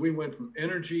other words, we went from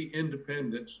energy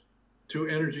independence to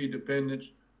energy dependence,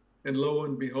 and lo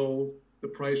and behold, the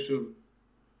price of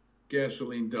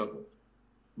gasoline doubled.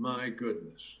 My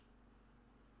goodness.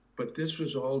 But this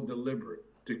was all deliberate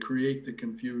to create the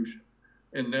confusion.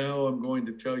 And now I'm going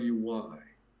to tell you why.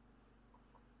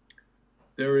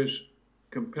 There is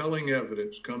compelling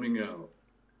evidence coming out,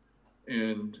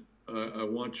 and I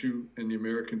want you and the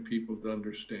American people to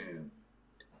understand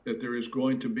that there is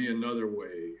going to be another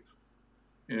wave.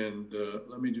 And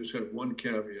let me just have one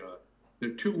caveat.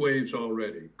 There are two waves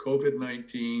already,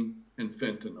 COVID-19 and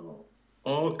fentanyl,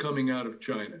 all coming out of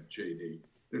China, JD.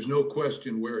 There's no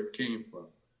question where it came from.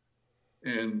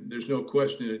 And there's no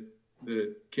question that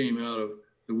it came out of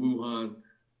the Wuhan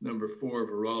number 4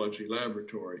 virology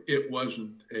laboratory. It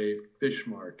wasn't a fish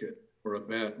market or a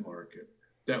bat market.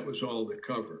 That was all the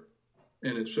cover.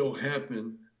 And it so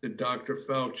happened that Dr.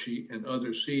 Fauci and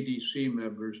other CDC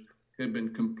members have been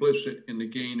complicit in the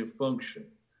gain of function.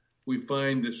 We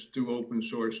find this through open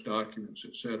source documents,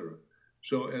 et cetera.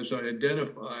 So as I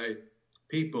identify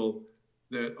people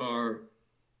that are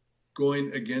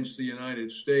going against the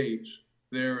United States,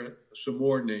 there are some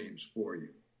more names for you.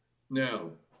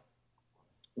 Now,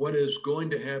 what is going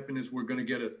to happen is we're going to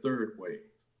get a third wave.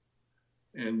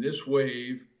 And this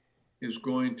wave is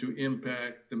going to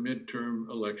impact the midterm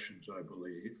elections, I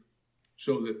believe,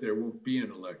 so that there won't be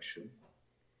an election,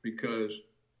 because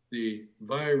the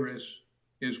virus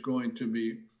is going to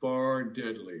be far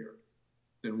deadlier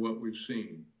than what we've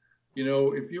seen. You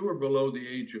know, if you were below the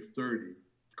age of 30,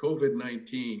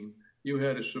 COVID-19, you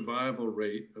had a survival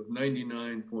rate of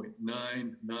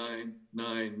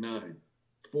 99.9999,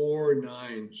 4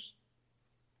 nines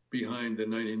behind the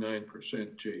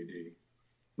 99%, JD.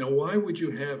 Now, why would you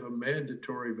have a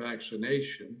mandatory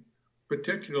vaccination,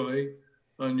 particularly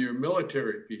on your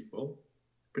military people,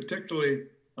 particularly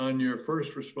on your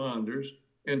first responders,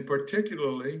 and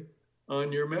particularly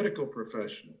on your medical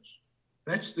professionals?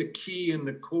 That's the key and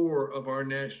the core of our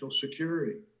national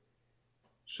security.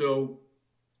 So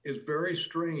it's very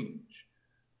strange.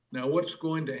 Now, what's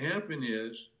going to happen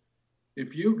is,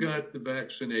 if you got the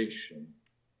vaccination,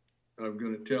 I'm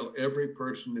going to tell every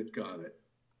person that got it,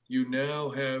 you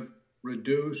now have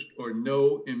reduced or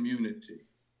no immunity.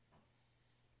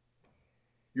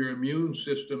 Your immune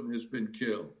system has been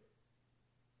killed.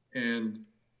 And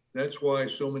that's why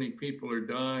so many people are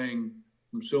dying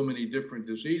from so many different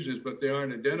diseases, but they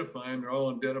aren't identifying, they're all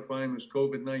identifying as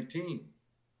COVID-19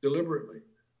 deliberately.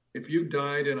 If you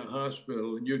died in a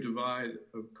hospital and you died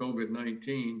of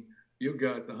COVID-19,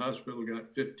 the hospital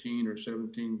got $15 or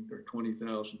 $17 or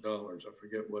 $20,000. I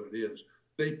forget what it is.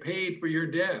 They paid for your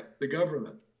death, the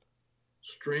government.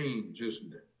 Strange,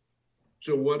 isn't it?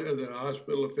 So what are the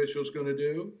hospital officials going to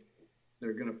do?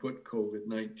 They're going to put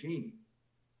COVID-19.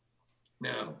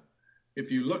 Now,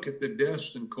 if you look at the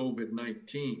deaths in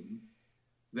COVID-19,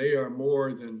 they are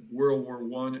more than World War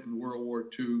I and World War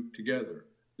II together.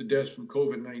 The deaths from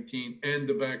COVID-19 and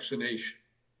the vaccination.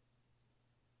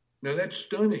 Now that's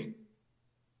stunning.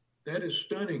 That is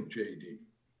stunning, JD.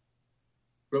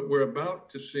 But we're about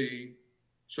to see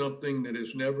something that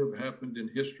has never happened in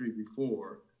history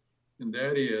before, and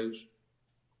that is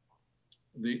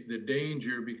the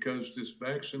danger, because this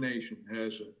vaccination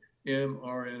has an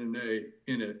mRNA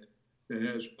in it that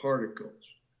has particles,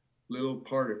 little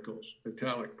particles,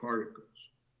 metallic particles.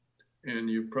 And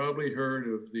you've probably heard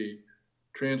of the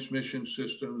transmission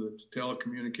system that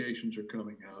telecommunications are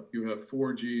coming out. You have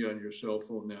 4G on your cell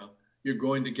phone now. You're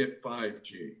going to get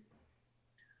 5G.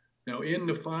 Now, in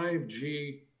the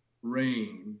 5G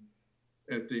reign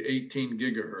at the 18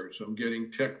 gigahertz, I'm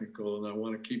getting technical and I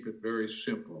want to keep it very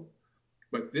simple,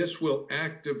 but this will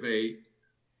activate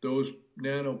those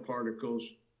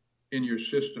nanoparticles in your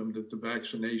system that the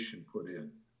vaccination put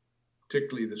in,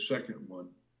 particularly the second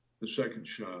one, the second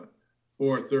shot,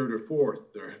 or third or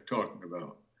fourth they're talking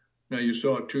about. Now, you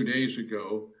saw 2 days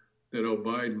ago that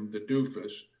Biden, the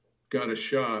doofus, got a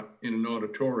shot in an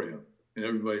auditorium and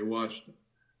everybody watched him.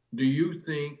 Do you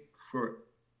think for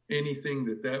anything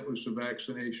that was the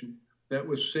vaccination? That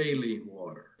was saline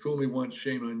water. Fool me once,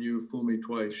 shame on you. Fool me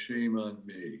twice, shame on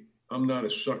me. I'm not a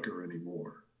sucker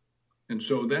anymore. And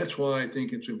so that's why I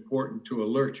think it's important to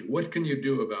alert you. What can you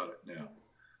do about it now?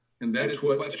 And that's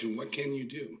the question. What can you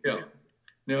do? Yeah.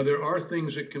 Now, there are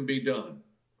things that can be done.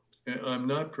 And I'm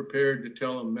not prepared to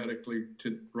tell them medically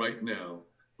right now,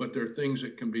 but there are things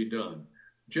that can be done.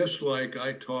 Just like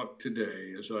I talked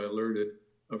today, as I alerted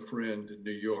a friend in New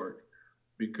York,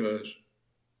 because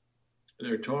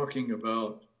they're talking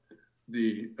about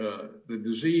the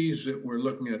disease that we're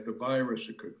looking at, the virus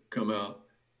that could come out,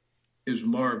 is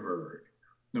Marburg.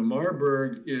 Now,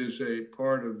 Marburg is a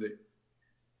part of the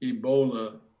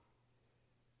Ebola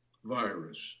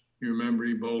virus. You remember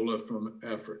Ebola from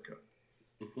Africa.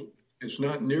 Mm-hmm. It's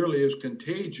not nearly as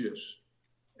contagious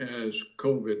as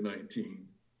COVID-19,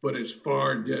 but it's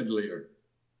far deadlier.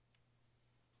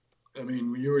 I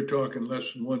mean, you were talking less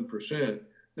than 1%.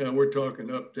 Now we're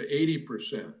talking up to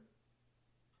 80%.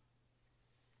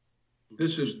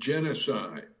 This is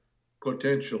genocide,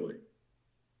 potentially.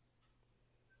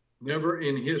 Never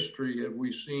in history have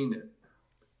we seen it.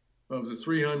 Of the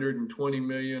 320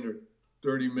 million or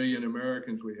 30 million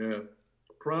Americans we have,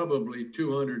 probably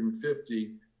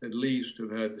 250 at least have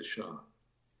had the shot.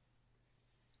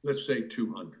 Let's say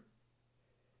 200.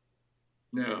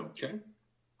 Now, okay.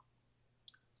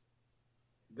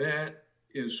 That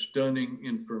is stunning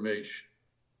information.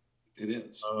 It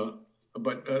is.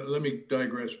 But let me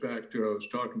digress back to, I was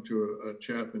talking to a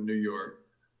chap in New York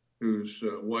whose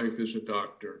wife is a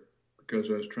doctor, because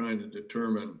I was trying to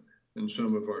determine in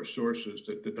some of our sources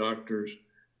that the doctors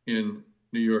in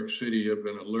New York City have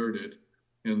been alerted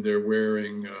and they're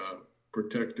wearing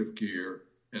protective gear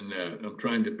and that. I'm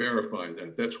trying to verify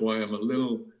that. That's why I'm a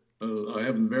little, I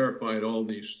haven't verified all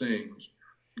these things,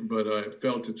 but I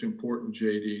felt it's important,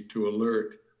 JD, to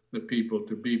alert the people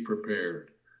to be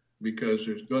prepared, because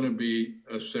there's going to be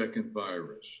a second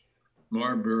virus.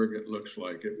 Marburg, it looks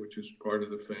like it, which is part of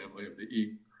the family of the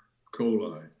E.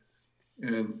 coli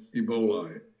and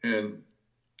Ebola. And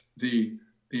the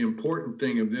important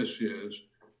thing of this is,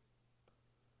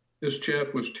 this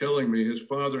chap was telling me his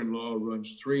father-in-law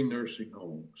runs 3 nursing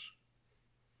homes.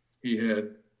 He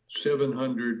had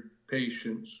 700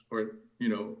 patients, or,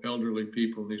 elderly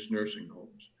people in these nursing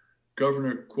homes.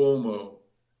 Governor Cuomo,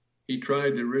 he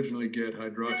tried to originally get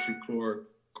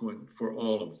hydroxychloroquine for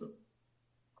all of them.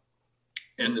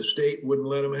 And the state wouldn't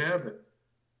let him have it.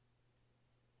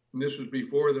 And this was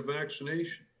before the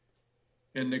vaccination.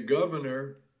 And the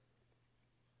governor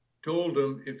told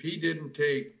him if he didn't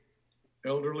take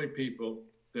elderly people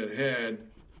that had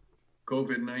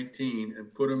COVID-19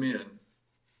 and put them in,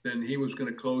 then he was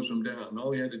going to close them down.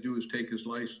 All he had to do was take his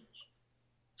license.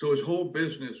 So his whole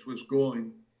business was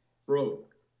going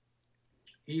broke.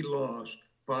 He lost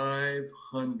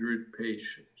 500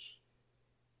 patients.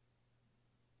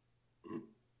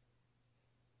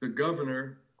 The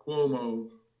governor, Cuomo,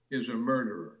 is a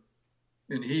murderer,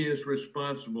 and he is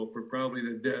responsible for probably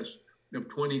the deaths of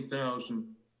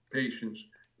 20,000 patients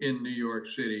in New York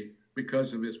City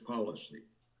because of his policy.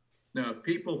 Now, if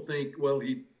people think, well,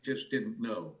 he just didn't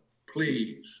know.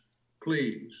 Please,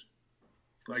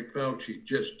 like Fauci,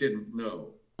 just didn't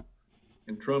know.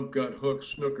 And Trump got hook,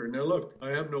 snooker. Now, look, I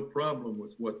have no problem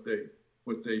with what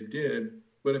they did,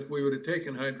 but if we would have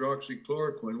taken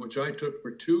hydroxychloroquine, which I took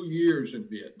for 2 years in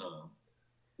Vietnam,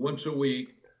 once a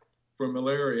week for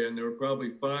malaria, and there were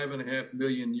probably 5.5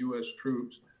 million U.S.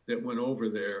 troops that went over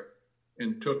there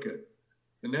and took it.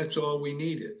 And that's all we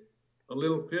needed, a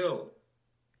little pill,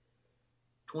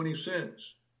 20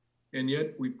 cents. And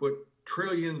yet we put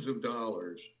trillions of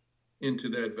dollars into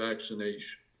that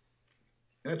vaccination.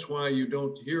 That's why you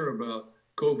don't hear about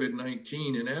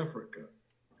COVID-19 in Africa,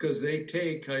 because they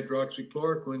take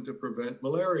hydroxychloroquine to prevent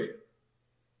malaria,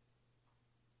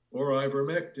 or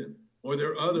ivermectin, or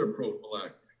their other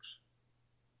prophylactics.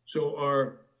 So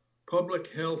our public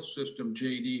health system,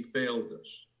 JD, failed us.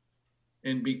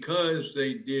 And because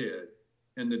they did,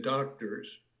 and the doctors,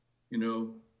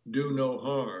 do no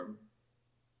harm,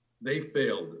 they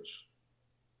failed us.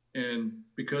 And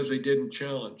because they didn't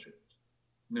challenge it.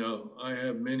 Now, I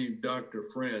have many doctor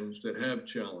friends that have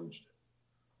challenged it,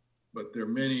 but there are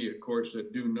many, of course,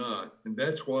 that do not. And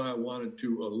that's why I wanted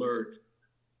to alert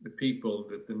the people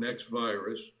that the next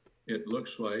virus, it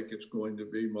looks like it's going to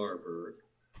be Marburg.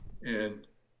 And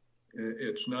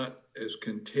it's not as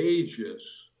contagious,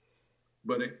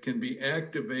 but it can be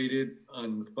activated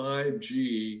on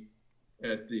 5G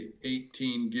at the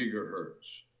 18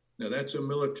 gigahertz. Now, that's a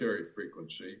military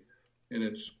frequency, and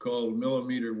it's called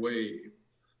millimeter wave.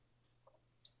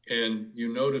 And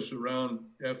you notice around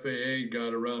FAA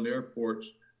got around airports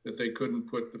that they couldn't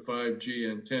put the 5G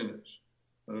antennas.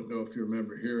 I don't know if you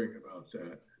remember hearing about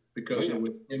that, because it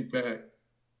would impact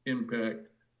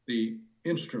the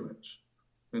instruments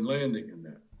and landing in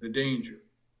that, the danger.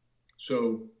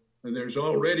 So there's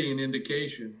already an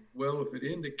indication. Well, if it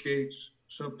indicates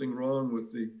something wrong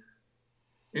with the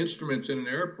instruments in an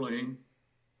airplane,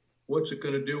 what's it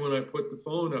going to do when I put the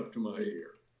phone up to my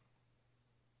ear?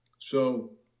 So,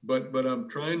 but I'm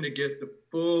trying to get the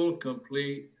full,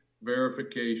 complete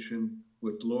verification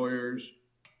with lawyers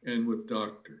and with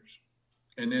doctors.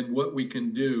 And then what we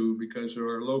can do, because there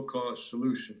are low-cost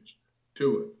solutions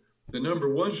to it. The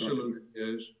number one solution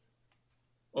is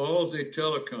all the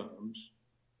telecoms,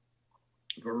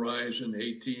 Verizon,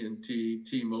 AT&T,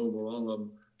 T-Mobile, all of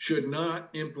them, should not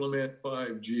implement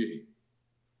 5G.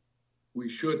 We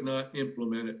should not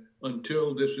implement it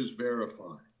until this is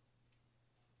verified.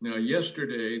 Now,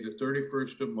 yesterday, the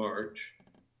 31st of March,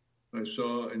 I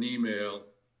saw an email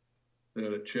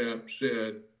that a chap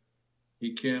said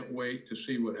he can't wait to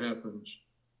see what happens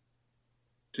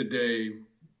today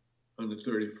on the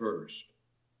 31st.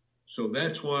 So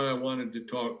that's why I wanted to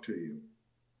talk to you.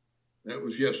 That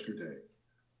was yesterday.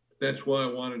 That's why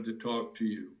I wanted to talk to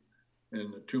you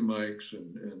and the two mics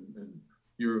and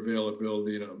your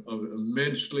availability. And I'm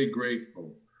immensely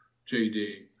grateful,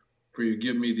 JD, for you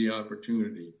giving me the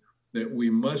opportunity that we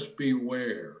must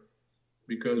beware,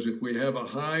 because if we have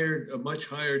a much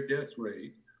higher death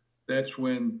rate, that's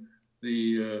when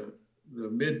the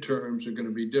midterms are going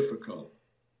to be difficult.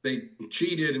 They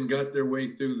cheated and got their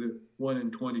way through the one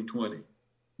in 2020, and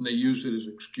they use it as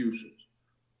excuses.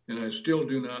 And I still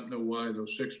do not know why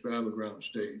those 6 battleground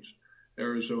states,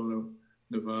 Arizona,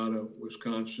 Nevada,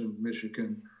 Wisconsin,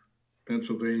 Michigan,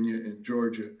 Pennsylvania, and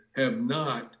Georgia, have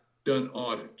not done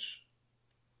audits.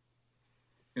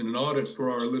 And an audit for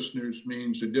our listeners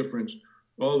means a difference.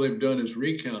 All they've done is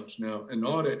recounts now. An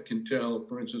audit can tell,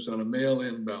 for instance, on a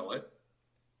mail-in ballot,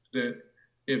 that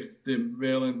if the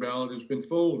mail-in ballot has been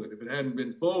folded. If it hadn't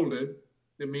been folded,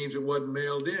 it means it wasn't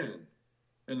mailed in.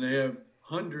 And they have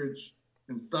hundreds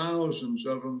and thousands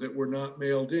of them that were not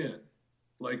mailed in,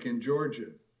 like in Georgia,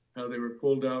 how they were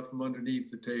pulled out from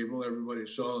underneath the table. Everybody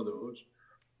saw those.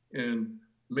 And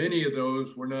many of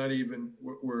those were not even,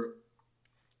 were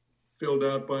filled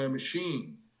out by a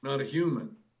machine, not a human.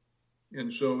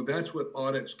 And so that's what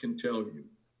audits can tell you,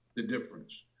 the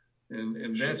difference.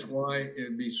 And that's why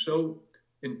it'd be so,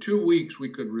 in 2 weeks, we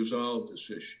could resolve this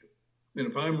issue. And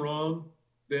if I'm wrong,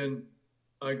 then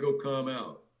I go calm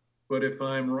out. But if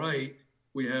I'm right,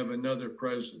 we have another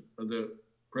president. The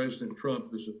President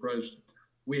Trump is the president.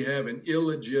 We have an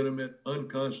illegitimate,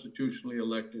 unconstitutionally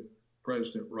elected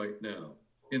president right now,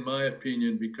 in my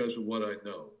opinion, because of what I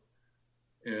know.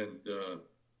 And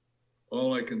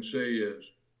all I can say is,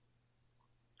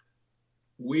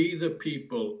 we, the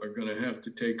people, are going to have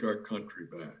to take our country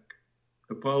back.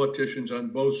 The politicians on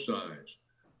both sides.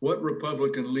 What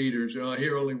Republican leaders, and I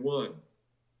hear only one,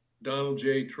 Donald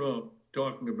J. Trump,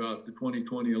 talking about the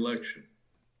 2020 election.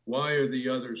 Why are the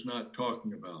others not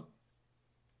talking about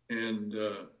it? And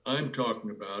I'm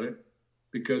talking about it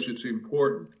because it's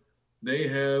important. They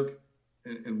have,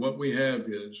 and what we have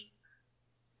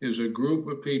is a group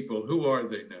of people. Who are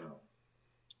they now?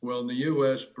 Well, in the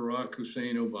U.S., Barack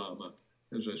Hussein Obama,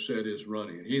 as I said, is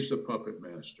running. He's the puppet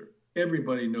master.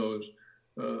 Everybody knows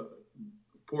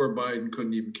poor Biden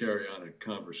couldn't even carry on a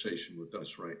conversation with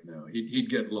us right now. He'd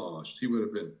get lost. He would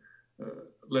have been,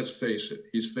 let's face it,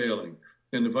 he's failing.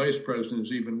 And the vice president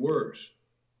is even worse.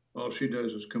 All she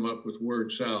does is come up with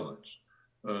word salads.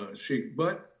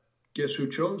 But guess who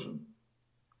chose him?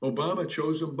 Obama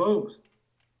chose them both.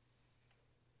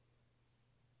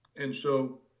 And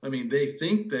so, I mean, they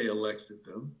think they elected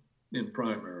them in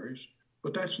primaries,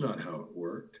 but that's not how it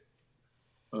worked.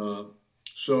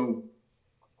 So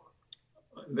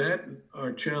that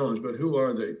our challenge, but who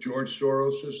are they? George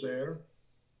Soros is there.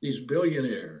 These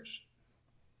billionaires.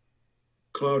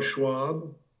 Klaus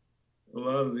Schwab, a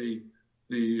lot of the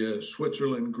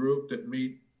Switzerland group that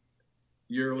meet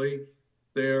yearly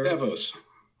there. Davos,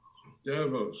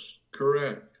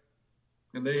 correct.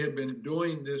 And they have been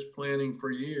doing this planning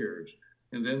for years.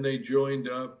 And then they joined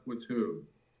up with who?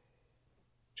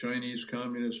 Chinese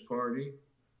Communist Party,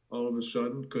 all of a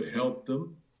sudden, could help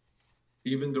them.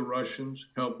 Even the Russians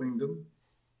helping them.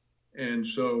 And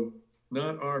so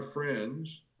not our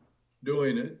friends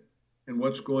doing it. And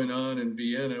what's going on in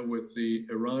Vienna with the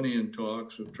Iranian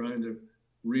talks of trying to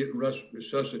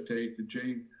resuscitate the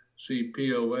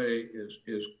JCPOA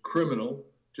is criminal,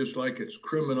 just like it's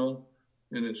criminal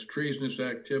in its treasonous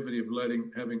activity of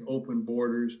having open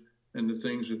borders and the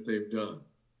things that they've done.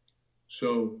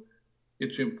 So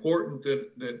it's important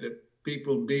that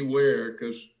people beware,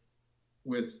 because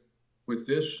with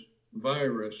this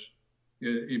virus,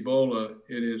 Ebola,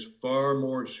 it is far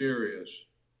more serious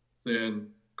than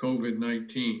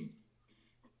COVID-19.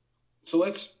 So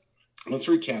let's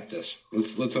recap this.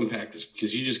 Let's unpack this,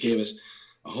 because you just gave us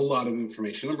a whole lot of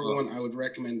information. Number one, I would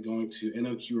recommend going to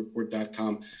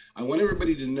NOQreport.com. I want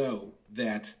everybody to know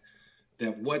that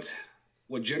what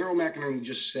General McInerney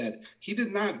just said, he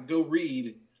did not go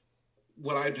read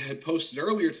what I had posted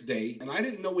earlier today, and I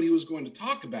didn't know what he was going to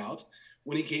talk about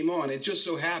when he came on. It just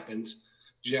so happens,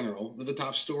 General, that the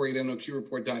top story at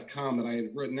NOQreport.com that I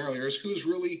had written earlier is who's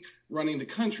really running the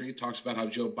country. It talks about how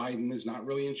Joe Biden is not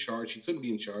really in charge. He couldn't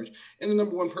be in charge. And the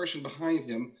number one person behind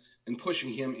him and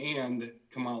pushing him and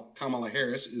Kamala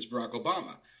Harris is Barack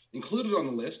Obama. Included on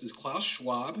the list is Klaus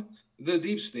Schwab, the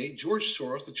Deep State, George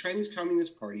Soros, the Chinese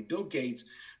Communist Party, Bill Gates,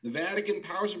 the Vatican,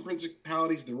 powers and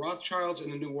principalities, the Rothschilds,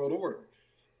 and the New World Order.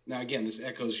 Now, again, this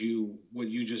echoes what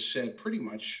you just said pretty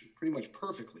much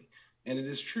perfectly. And it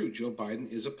is true. Joe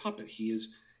Biden is a puppet. He is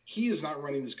not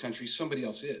running this country. Somebody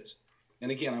else is. And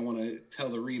again, I want to tell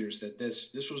the readers that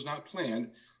this was not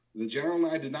planned. The General and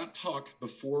I did not talk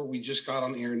before we just got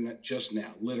on air just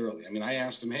now, literally. I mean, I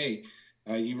asked him, hey,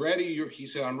 you ready? He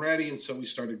said, I'm ready. And so we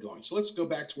started going. So let's go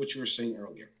back to what you were saying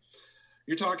earlier.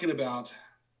 You're talking about,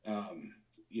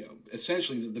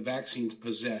 essentially the vaccines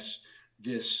possess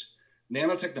this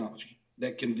nanotechnology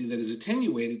that is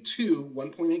attenuated to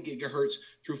 1.8 gigahertz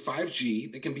through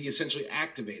 5G that can be essentially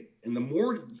activated. And the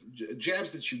more jabs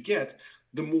that you get,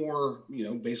 the more,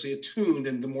 basically attuned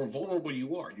and the more vulnerable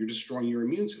you are. You're destroying your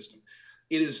immune system.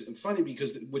 It is funny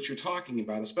because what you're talking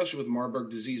about, especially with Marburg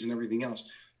disease and everything else,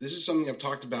 this is something I've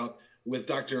talked about with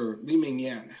Dr. Li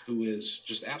Mingyan, who is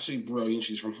just absolutely brilliant.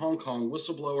 She's from Hong Kong,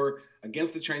 whistleblower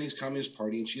against the Chinese Communist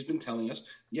Party, and she's been telling us,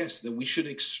 yes, that we should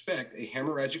expect a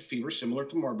hemorrhagic fever similar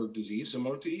to Marburg disease,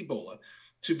 similar to Ebola,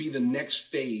 to be the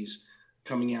next phase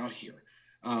coming out here.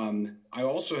 I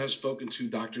also have spoken to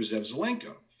Dr. Zev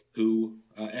Zelenko, who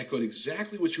echoed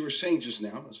exactly what you were saying just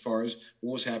now as far as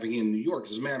what was happening in New York.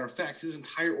 As a matter of fact, his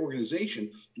entire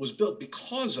organization was built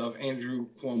because of Andrew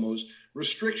Cuomo's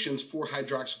restrictions for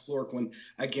hydroxychloroquine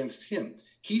against him.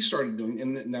 He started doing,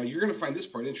 and now you're going to find this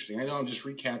part interesting. I know I'm just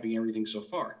recapping everything so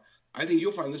far. I think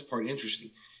you'll find this part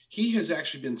interesting. He has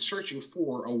actually been searching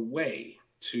for a way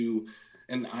to,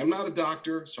 and I'm not a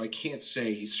doctor, so I can't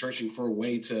say he's searching for a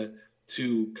way to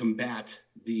combat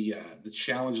the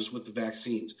challenges with the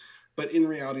vaccines. But in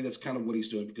reality, that's kind of what he's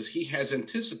doing, because he has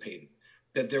anticipated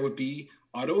that there would be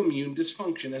autoimmune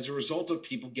dysfunction as a result of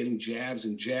people getting jabs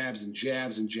and jabs and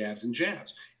jabs and jabs and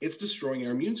jabs. It's destroying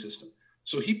our immune system.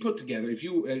 So he put together,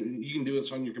 you can do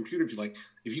this on your computer if you like,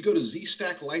 if you go to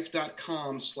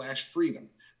zstacklife.com/freedom,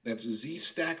 that's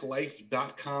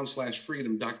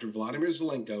zstacklife.com/freedom, Dr. Vladimir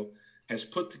Zelenko has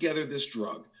put together this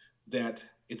drug that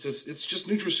it's just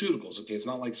nutraceuticals, okay? It's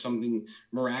not like something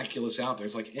miraculous out there.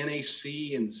 It's like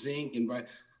NAC and zinc, and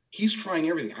he's trying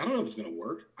everything. I don't know if it's going to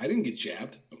work. I didn't get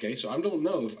jabbed, okay? So I don't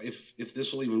know if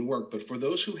this will even work. But for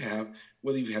those who have,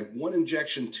 whether you've had 1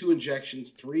 injection, 2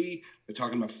 injections, 3, they're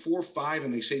talking about 4, 5,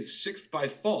 and they say 6th by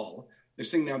fall. They're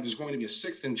saying now there's going to be a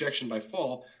 6th injection by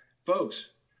fall.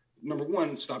 Folks, number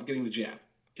one, stop getting the jab,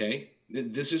 okay?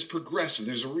 This is progressive.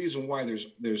 There's a reason why there's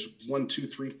 1, 2,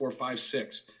 3, 4, 5,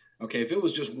 6. Okay, if it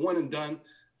was just one and done,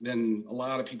 then a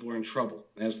lot of people are in trouble,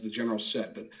 as the general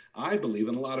said. But I believe,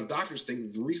 and a lot of doctors think,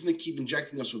 that the reason they keep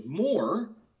injecting us with more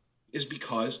is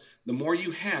because the more you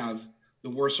have,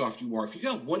 the worse off you are. If you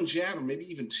got 1 jab or maybe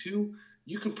even 2,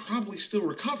 you can probably still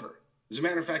recover. As a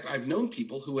matter of fact, I've known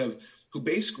people who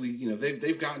basically,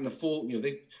 they've gotten a full,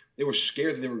 they were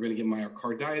scared that they were going to get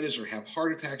myocarditis or have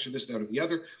heart attacks or this, that, or the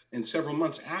other. And several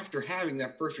months after having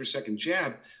that 1st or 2nd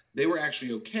jab, they were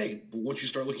actually okay. But once you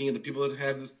start looking at the people that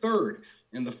had the 3rd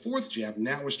and the 4th jab,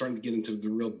 now we're starting to get into the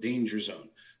real danger zone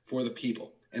for the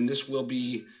people. And this will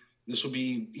be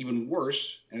even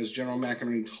worse, as General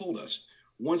McInerney told us,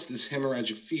 once this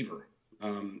hemorrhagic fever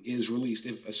is released,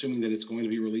 assuming that it's going to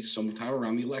be released sometime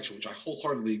around the election, which I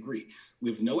wholeheartedly agree. We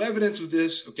have no evidence of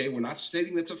this, okay? We're not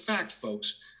stating that's a fact,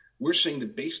 folks. We're saying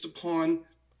that based upon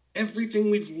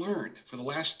everything we've learned for the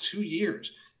last 2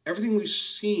 years, everything we've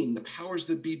seen, the powers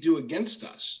that be do against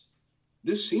us,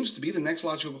 this seems to be the next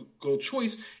logical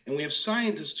choice. And we have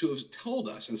scientists who have told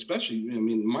us, and especially,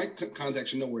 my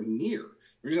contacts are nowhere near.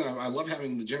 The reason I love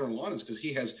having the general on is because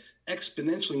he has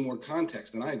exponentially more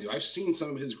context than I do. I've seen some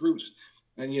of his groups,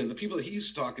 and, the people that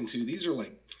he's talking to, these are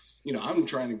like, I'm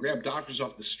trying to grab doctors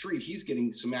off the street. He's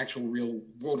getting some actual real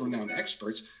world-renowned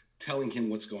experts telling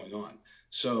him what's going on.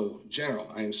 So,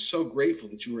 General, I am so grateful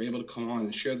that you were able to come on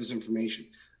and share this information.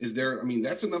 Is there,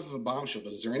 that's enough of a bombshell,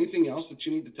 but is there anything else that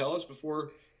you need to tell us before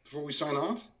we sign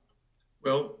off?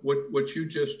 Well, what you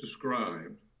just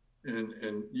described,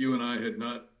 and you and I had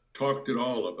not talked at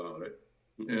all about it.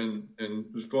 And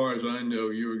as far as I know,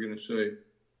 you were going to say,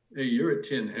 hey, you're a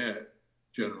tin hat.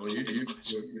 General. You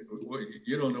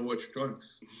don't know what you're talking.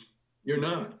 You're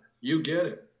not. You get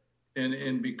it.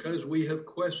 And because we have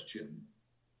questioned,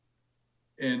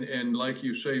 and like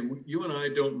you say, you and I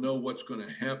don't know what's going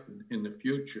to happen in the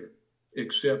future,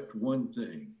 except one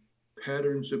thing: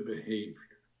 patterns of behavior.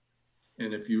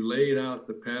 And if you laid out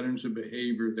the patterns of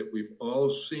behavior that we've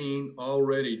all seen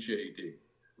already, JD,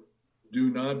 do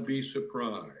not be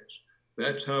surprised.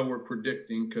 That's how we're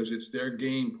predicting, because it's their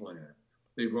game plan.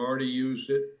 They've already used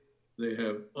it. They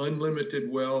have unlimited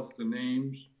wealth, the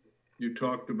names you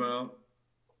talked about.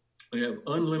 They have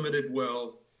unlimited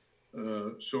wealth.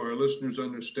 So our listeners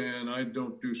understand, I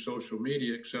don't do social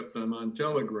media except I'm on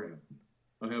Telegram.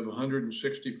 I have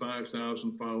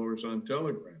 165,000 followers on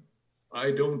Telegram.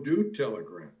 I don't do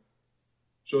Telegram.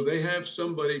 So they have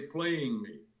somebody playing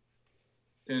me.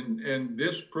 And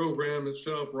this program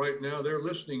itself right now, they're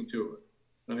listening to it.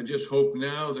 And I just hope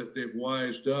now that they've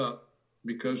wised up,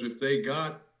 because if they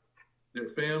got, their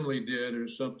family did or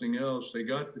something else, they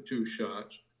got the 2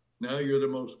 shots, now you're the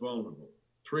most vulnerable.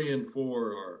 3 and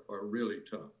 4 are really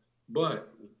tough.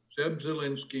 But Seb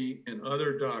Zielinski and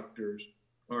other doctors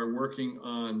are working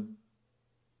on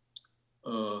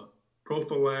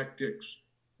prophylactics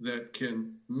that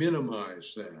can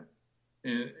minimize that.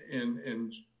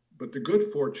 But the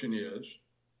good fortune is,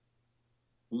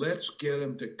 let's get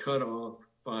them to cut off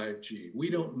 5G. We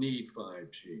don't need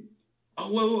 5G. Oh,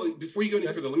 whoa. Before you go any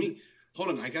further, let me, hold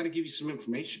on. I got to give you some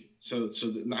information.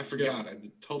 And I forgot. I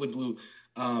totally blew.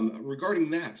 Regarding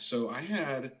that, so I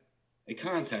had a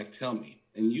contact tell me,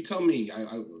 and you tell me,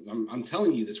 I'm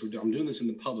telling you this, I'm doing this in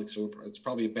the public, so it's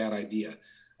probably a bad idea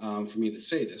for me to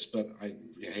say this, but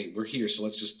hey, we're here, so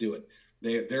let's just do it.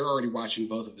 They're already watching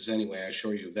both of us anyway, I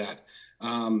assure you of that.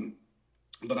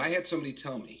 But I had somebody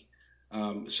tell me,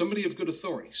 somebody of good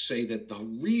authority, say that the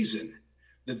reason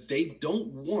that they don't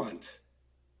want,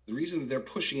 the reason that they're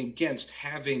pushing against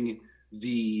having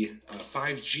the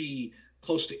 5G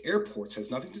close to airports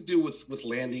has nothing to do with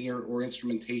landing or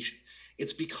instrumentation.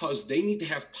 It's because they need to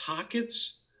have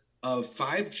pockets of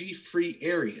 5G free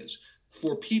areas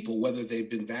for people, whether they've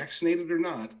been vaccinated or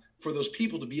not, for those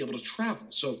people to be able to travel.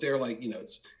 So if they're like,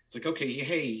 it's like, okay,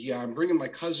 hey, yeah, I'm bringing my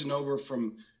cousin over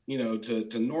from,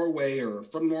 to Norway, or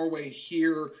from Norway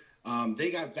here.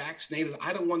 They got vaccinated.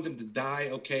 I don't want them to die.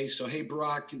 Okay. So, hey,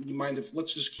 Barack, you mind if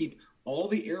let's just keep all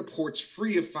the airports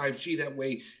free of 5G. That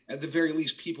way, at the very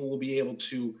least, people will be able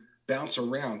to bounce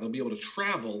around. They'll be able to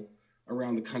travel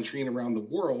around the country and around the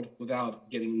world without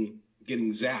getting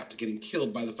zapped, getting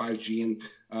killed by the 5G and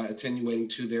attenuating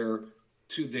to their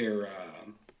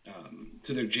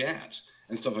jabs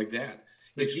and stuff like that.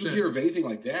 If you hear of anything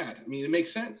like that, I mean, it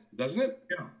makes sense, doesn't it?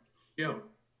 Yeah.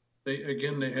 They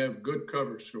have good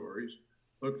cover stories.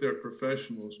 Look, they're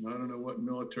professionals, and I don't know what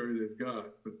military they've got,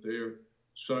 but they're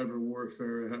cyber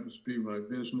warfare happens to be my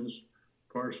business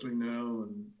partially now,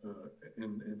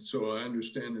 and so I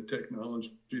understand the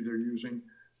technology they're using.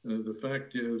 The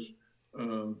fact is,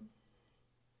 the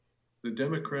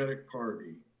Democratic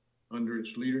Party, under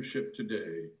its leadership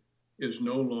today, is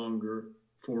no longer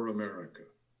for America.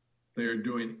 They are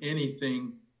doing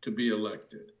anything to be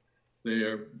elected. They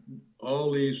are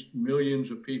all these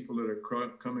millions of people that are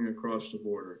coming across the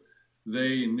border.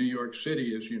 They, in New York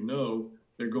City, as you know,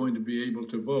 they're going to be able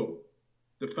to vote.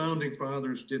 The founding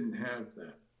fathers didn't have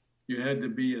that. You had to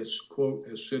be a, quote,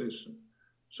 a citizen.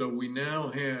 So we now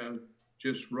have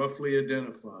just roughly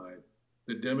identified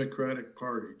the Democratic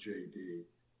Party, JD,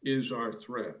 is our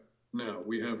threat. Now,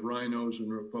 we have rhinos in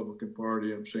the Republican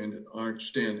Party, I'm saying, that aren't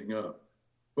standing up.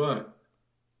 But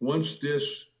once this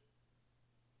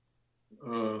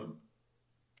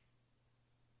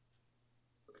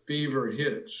fever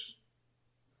hits,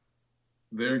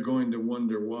 they're going to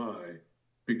wonder why,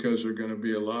 because there are going to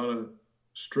be a lot of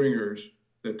stringers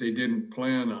that they didn't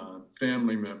plan on,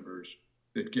 family members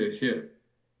that get hit.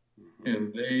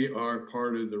 And they are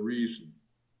part of the reason.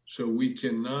 So we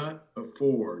cannot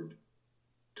afford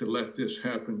to let this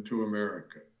happen to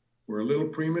America. We're a little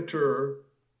premature,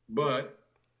 but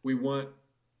we want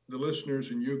the listeners,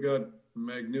 and you got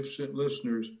magnificent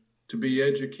listeners, to be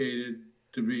educated,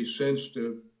 to be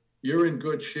sensitive. You're in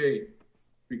good shape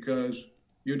because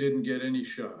you didn't get any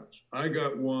shots. I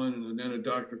got one, and then a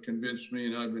doctor convinced me,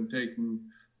 and I've been taking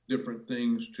different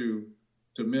things to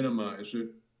minimize it.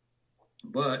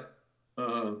 But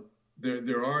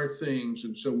there are things,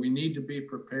 and so we need to be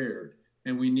prepared,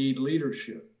 and we need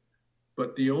leadership.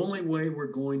 But the only way we're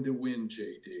going to win,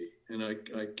 JD, and I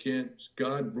can't,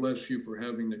 God bless you for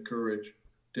having the courage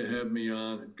to have me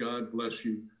on, and God bless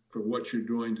you for what you're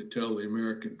doing to tell the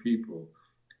American people.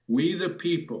 We the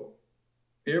people,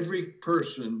 every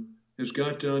person has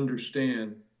got to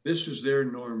understand This is their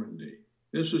Normandy.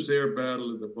 This is their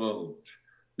Battle of the Bulge.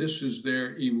 This is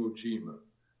their Iwo Jima.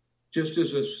 Just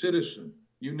as a citizen,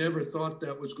 you never thought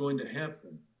that was going to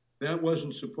happen. That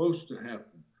wasn't supposed to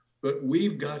happen. But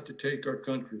we've got to take our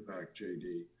country back,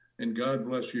 JD. And God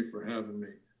bless you for having me.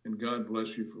 And God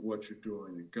bless you for what you're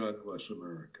doing. And God bless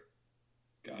America.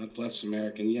 God bless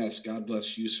America. And yes, God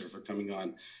bless you, sir, for coming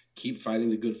on. Keep fighting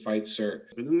the good fight, sir.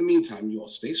 But in the meantime, you all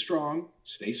stay strong,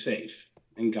 stay safe,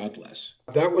 and God bless.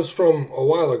 That was from a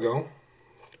while ago,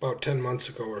 about 10 months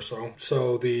ago or so.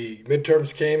 So the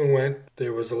midterms came and went.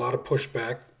 There was a lot of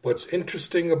pushback. What's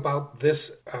interesting about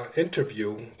this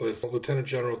interview with Lieutenant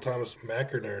General Thomas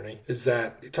McInerney is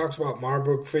that he talks about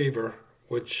Marburg fever,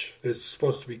 which is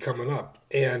supposed to be coming up.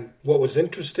 And what was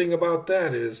interesting about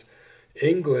that is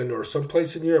England, or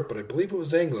someplace in Europe, but I believe it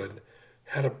was England,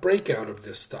 had a breakout of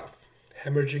this stuff.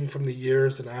 Hemorrhaging from the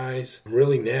ears and eyes,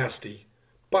 really nasty.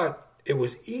 But it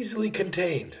was easily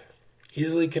contained.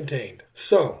 Easily contained.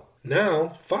 So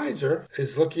now Pfizer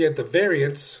is looking at the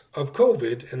variants of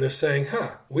COVID, and they're saying,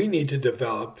 we need to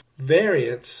develop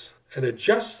variants and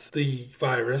adjust the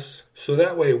virus so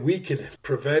that way we can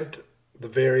prevent the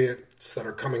variants that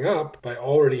are coming up by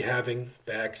already having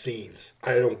vaccines.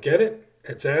 I don't get it.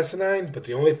 It's asinine, but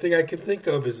the only thing I can think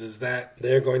of is that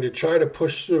they're going to try to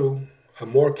push through a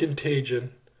more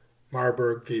contagion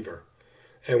Marburg fever.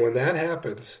 And when that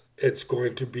happens, it's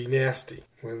going to be nasty.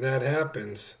 When that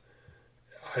happens,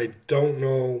 I don't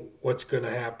know what's going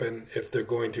to happen, if they're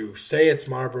going to say it's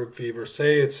Marburg fever,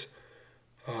 say it's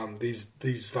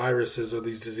these viruses or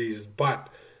these diseases. But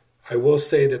I will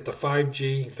say that the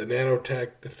 5G, the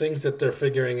nanotech, the things that they're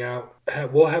figuring out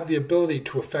will have the ability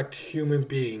to affect human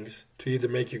beings, to either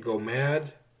make you go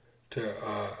mad, to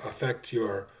affect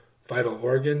your vital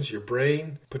organs, your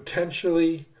brain,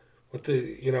 potentially. With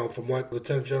from what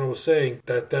Lieutenant General was saying,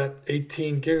 that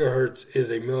 18 gigahertz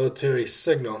is a military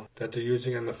signal that they're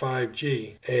using on the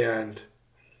 5G. And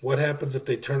what happens if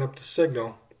they turn up the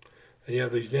signal and you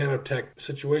have these nanotech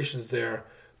situations there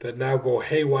that now go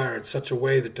haywire in such a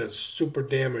way that does super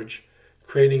damage,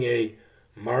 creating a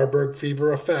Marburg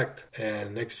fever effect.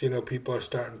 And next thing you know, people are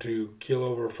starting to keel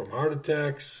over from heart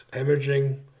attacks,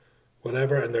 hemorrhaging,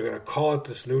 whatever, and they're going to call it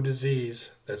this new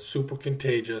disease that's super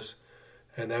contagious.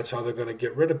 And that's how they're going to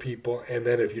get rid of people. And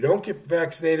then if you don't get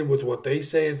vaccinated with what they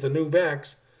say is the new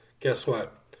vax, guess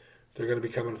what? They're going to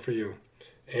be coming for you.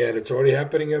 And it's already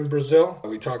happening in Brazil.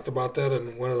 We talked about that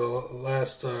in one of the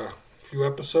last few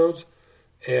episodes.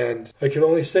 And I can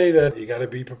only say that you got to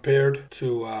be prepared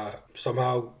to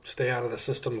somehow stay out of the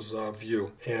system's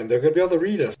view. And they're going to be able to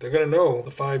read us. They're going to know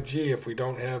the 5G if we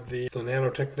don't have the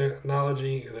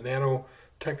nanotechnology, the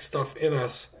nanotech stuff in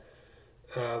us.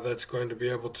 That's going to be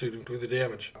able to do the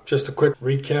damage. Just a quick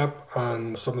recap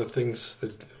on some of the things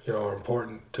that are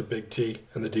important to Big T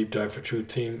and the Deep Dive for Truth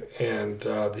team and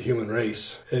the human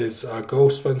race is go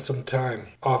spend some time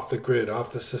off the grid,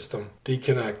 off the system,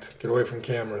 deconnect, get away from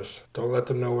cameras, don't let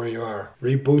them know where you are,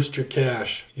 reboost your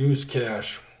cash, use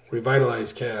cash,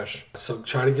 revitalize cash. So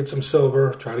try to get some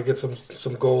silver, try to get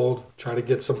some gold, try to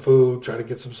get some food, try to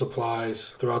get some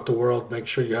supplies throughout the world. Make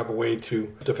sure you have a way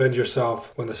to defend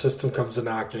yourself when the system comes a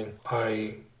knocking.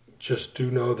 I just do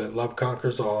know that love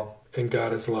conquers all, and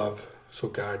God is love, so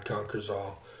God conquers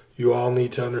all. You all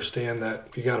need to understand that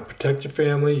you got to protect your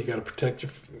family, you got to protect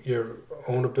your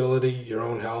own ability, your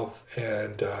own health,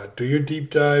 and do your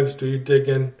deep dives, do your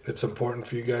digging. It's important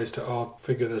for you guys to all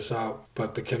figure this out.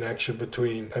 But the connection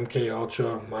between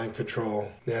MKUltra, mind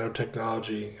control,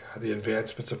 nanotechnology, the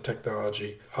advancements of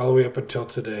technology, all the way up until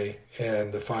today,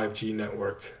 and the 5G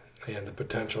network, and the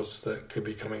potentials that could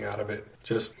be coming out of it.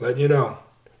 Just letting you know.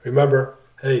 Remember,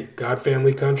 hey, God,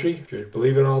 family, country, if you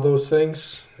believe in all those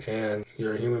things, and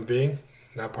you're a human being,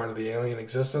 not part of the alien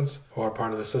existence or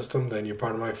part of the system, then you're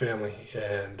part of my family,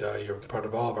 and you're part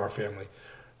of all of our family.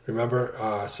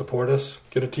 Remember, support us,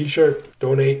 get a t-shirt,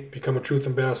 donate, become a Truth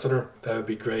Ambassador. That would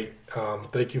be great.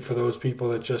 Thank you for those people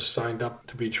that just signed up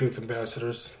to be Truth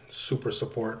Ambassadors. Super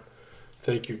support.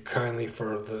 Thank you kindly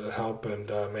for the help, and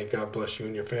may God bless you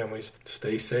and your families.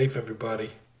 Stay safe, everybody.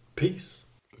 Peace.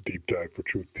 The Deep Dive for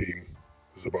Truth team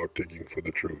is about digging for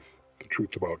the truth. The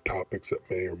truth about topics that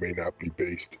may or may not be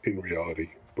based in reality,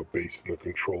 but based in the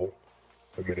control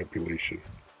and manipulation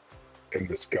and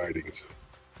misguidings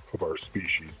of our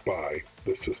species by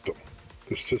the system.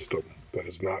 The system that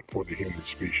is not for the human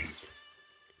species,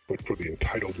 but for the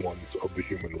entitled ones of the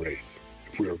human race.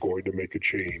 If we are going to make a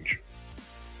change,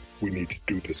 we need to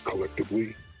do this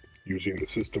collectively, using the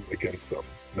system against them.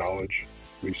 Knowledge,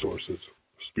 resources,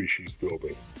 species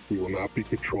building. We will not be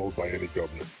controlled by any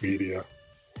government, media,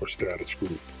 or status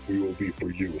group. We will be for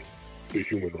you, the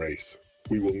human race.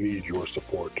 We will need your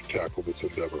support to tackle this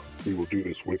endeavor. We will do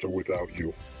this with or without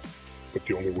you. But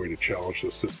the only way to challenge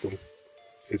the system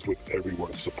is with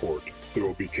everyone's support. There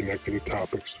will be connecting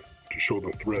topics to show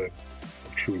the thread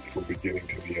of truth from beginning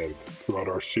to the end. Throughout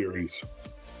our series,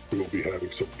 we will be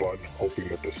having some fun, hoping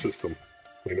that the system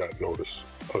may not notice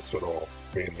us at all,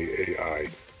 mainly AI.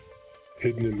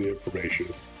 Hidden in the information,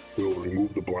 we will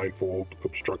remove the blindfold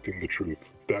obstructing the truth.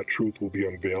 That truth will be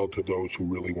unveiled to those who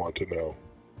really want to know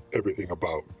everything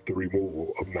about the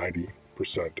removal of 90%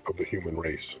 of the human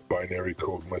race. Binary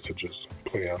code messages,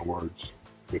 play on words,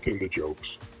 within the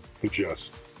jokes, the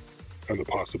jests, and the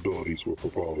possibilities were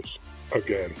proposed.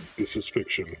 Again, this is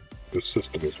fiction. The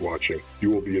system is watching.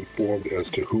 You will be informed as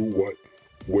to who, what,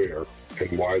 where,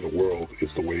 and why the world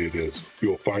is the way it is. You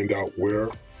will find out where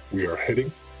we are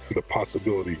heading and the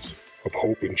possibilities of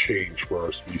hope and change for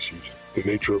our species. The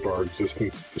nature of our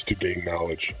existence is to gain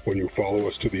knowledge. When you follow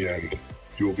us to the end,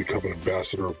 you will become an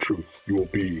ambassador of truth. You will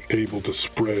be able to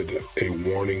spread a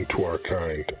warning to our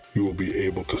kind. You will be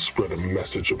able to spread a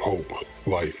message of hope,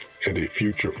 life, and a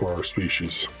future for our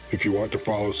species. If you want to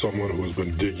follow someone who has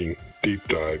been digging deep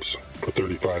dives for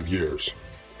 35 years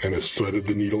and has threaded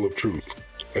the needle of truth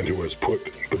and who has put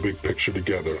the big picture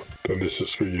together, then this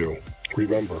is for you.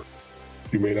 Remember,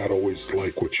 you may not always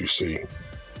like what you see,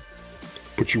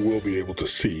 but you will be able to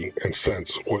see and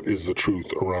sense what is the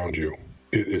truth around you.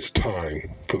 It is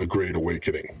time for the Great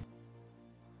Awakening.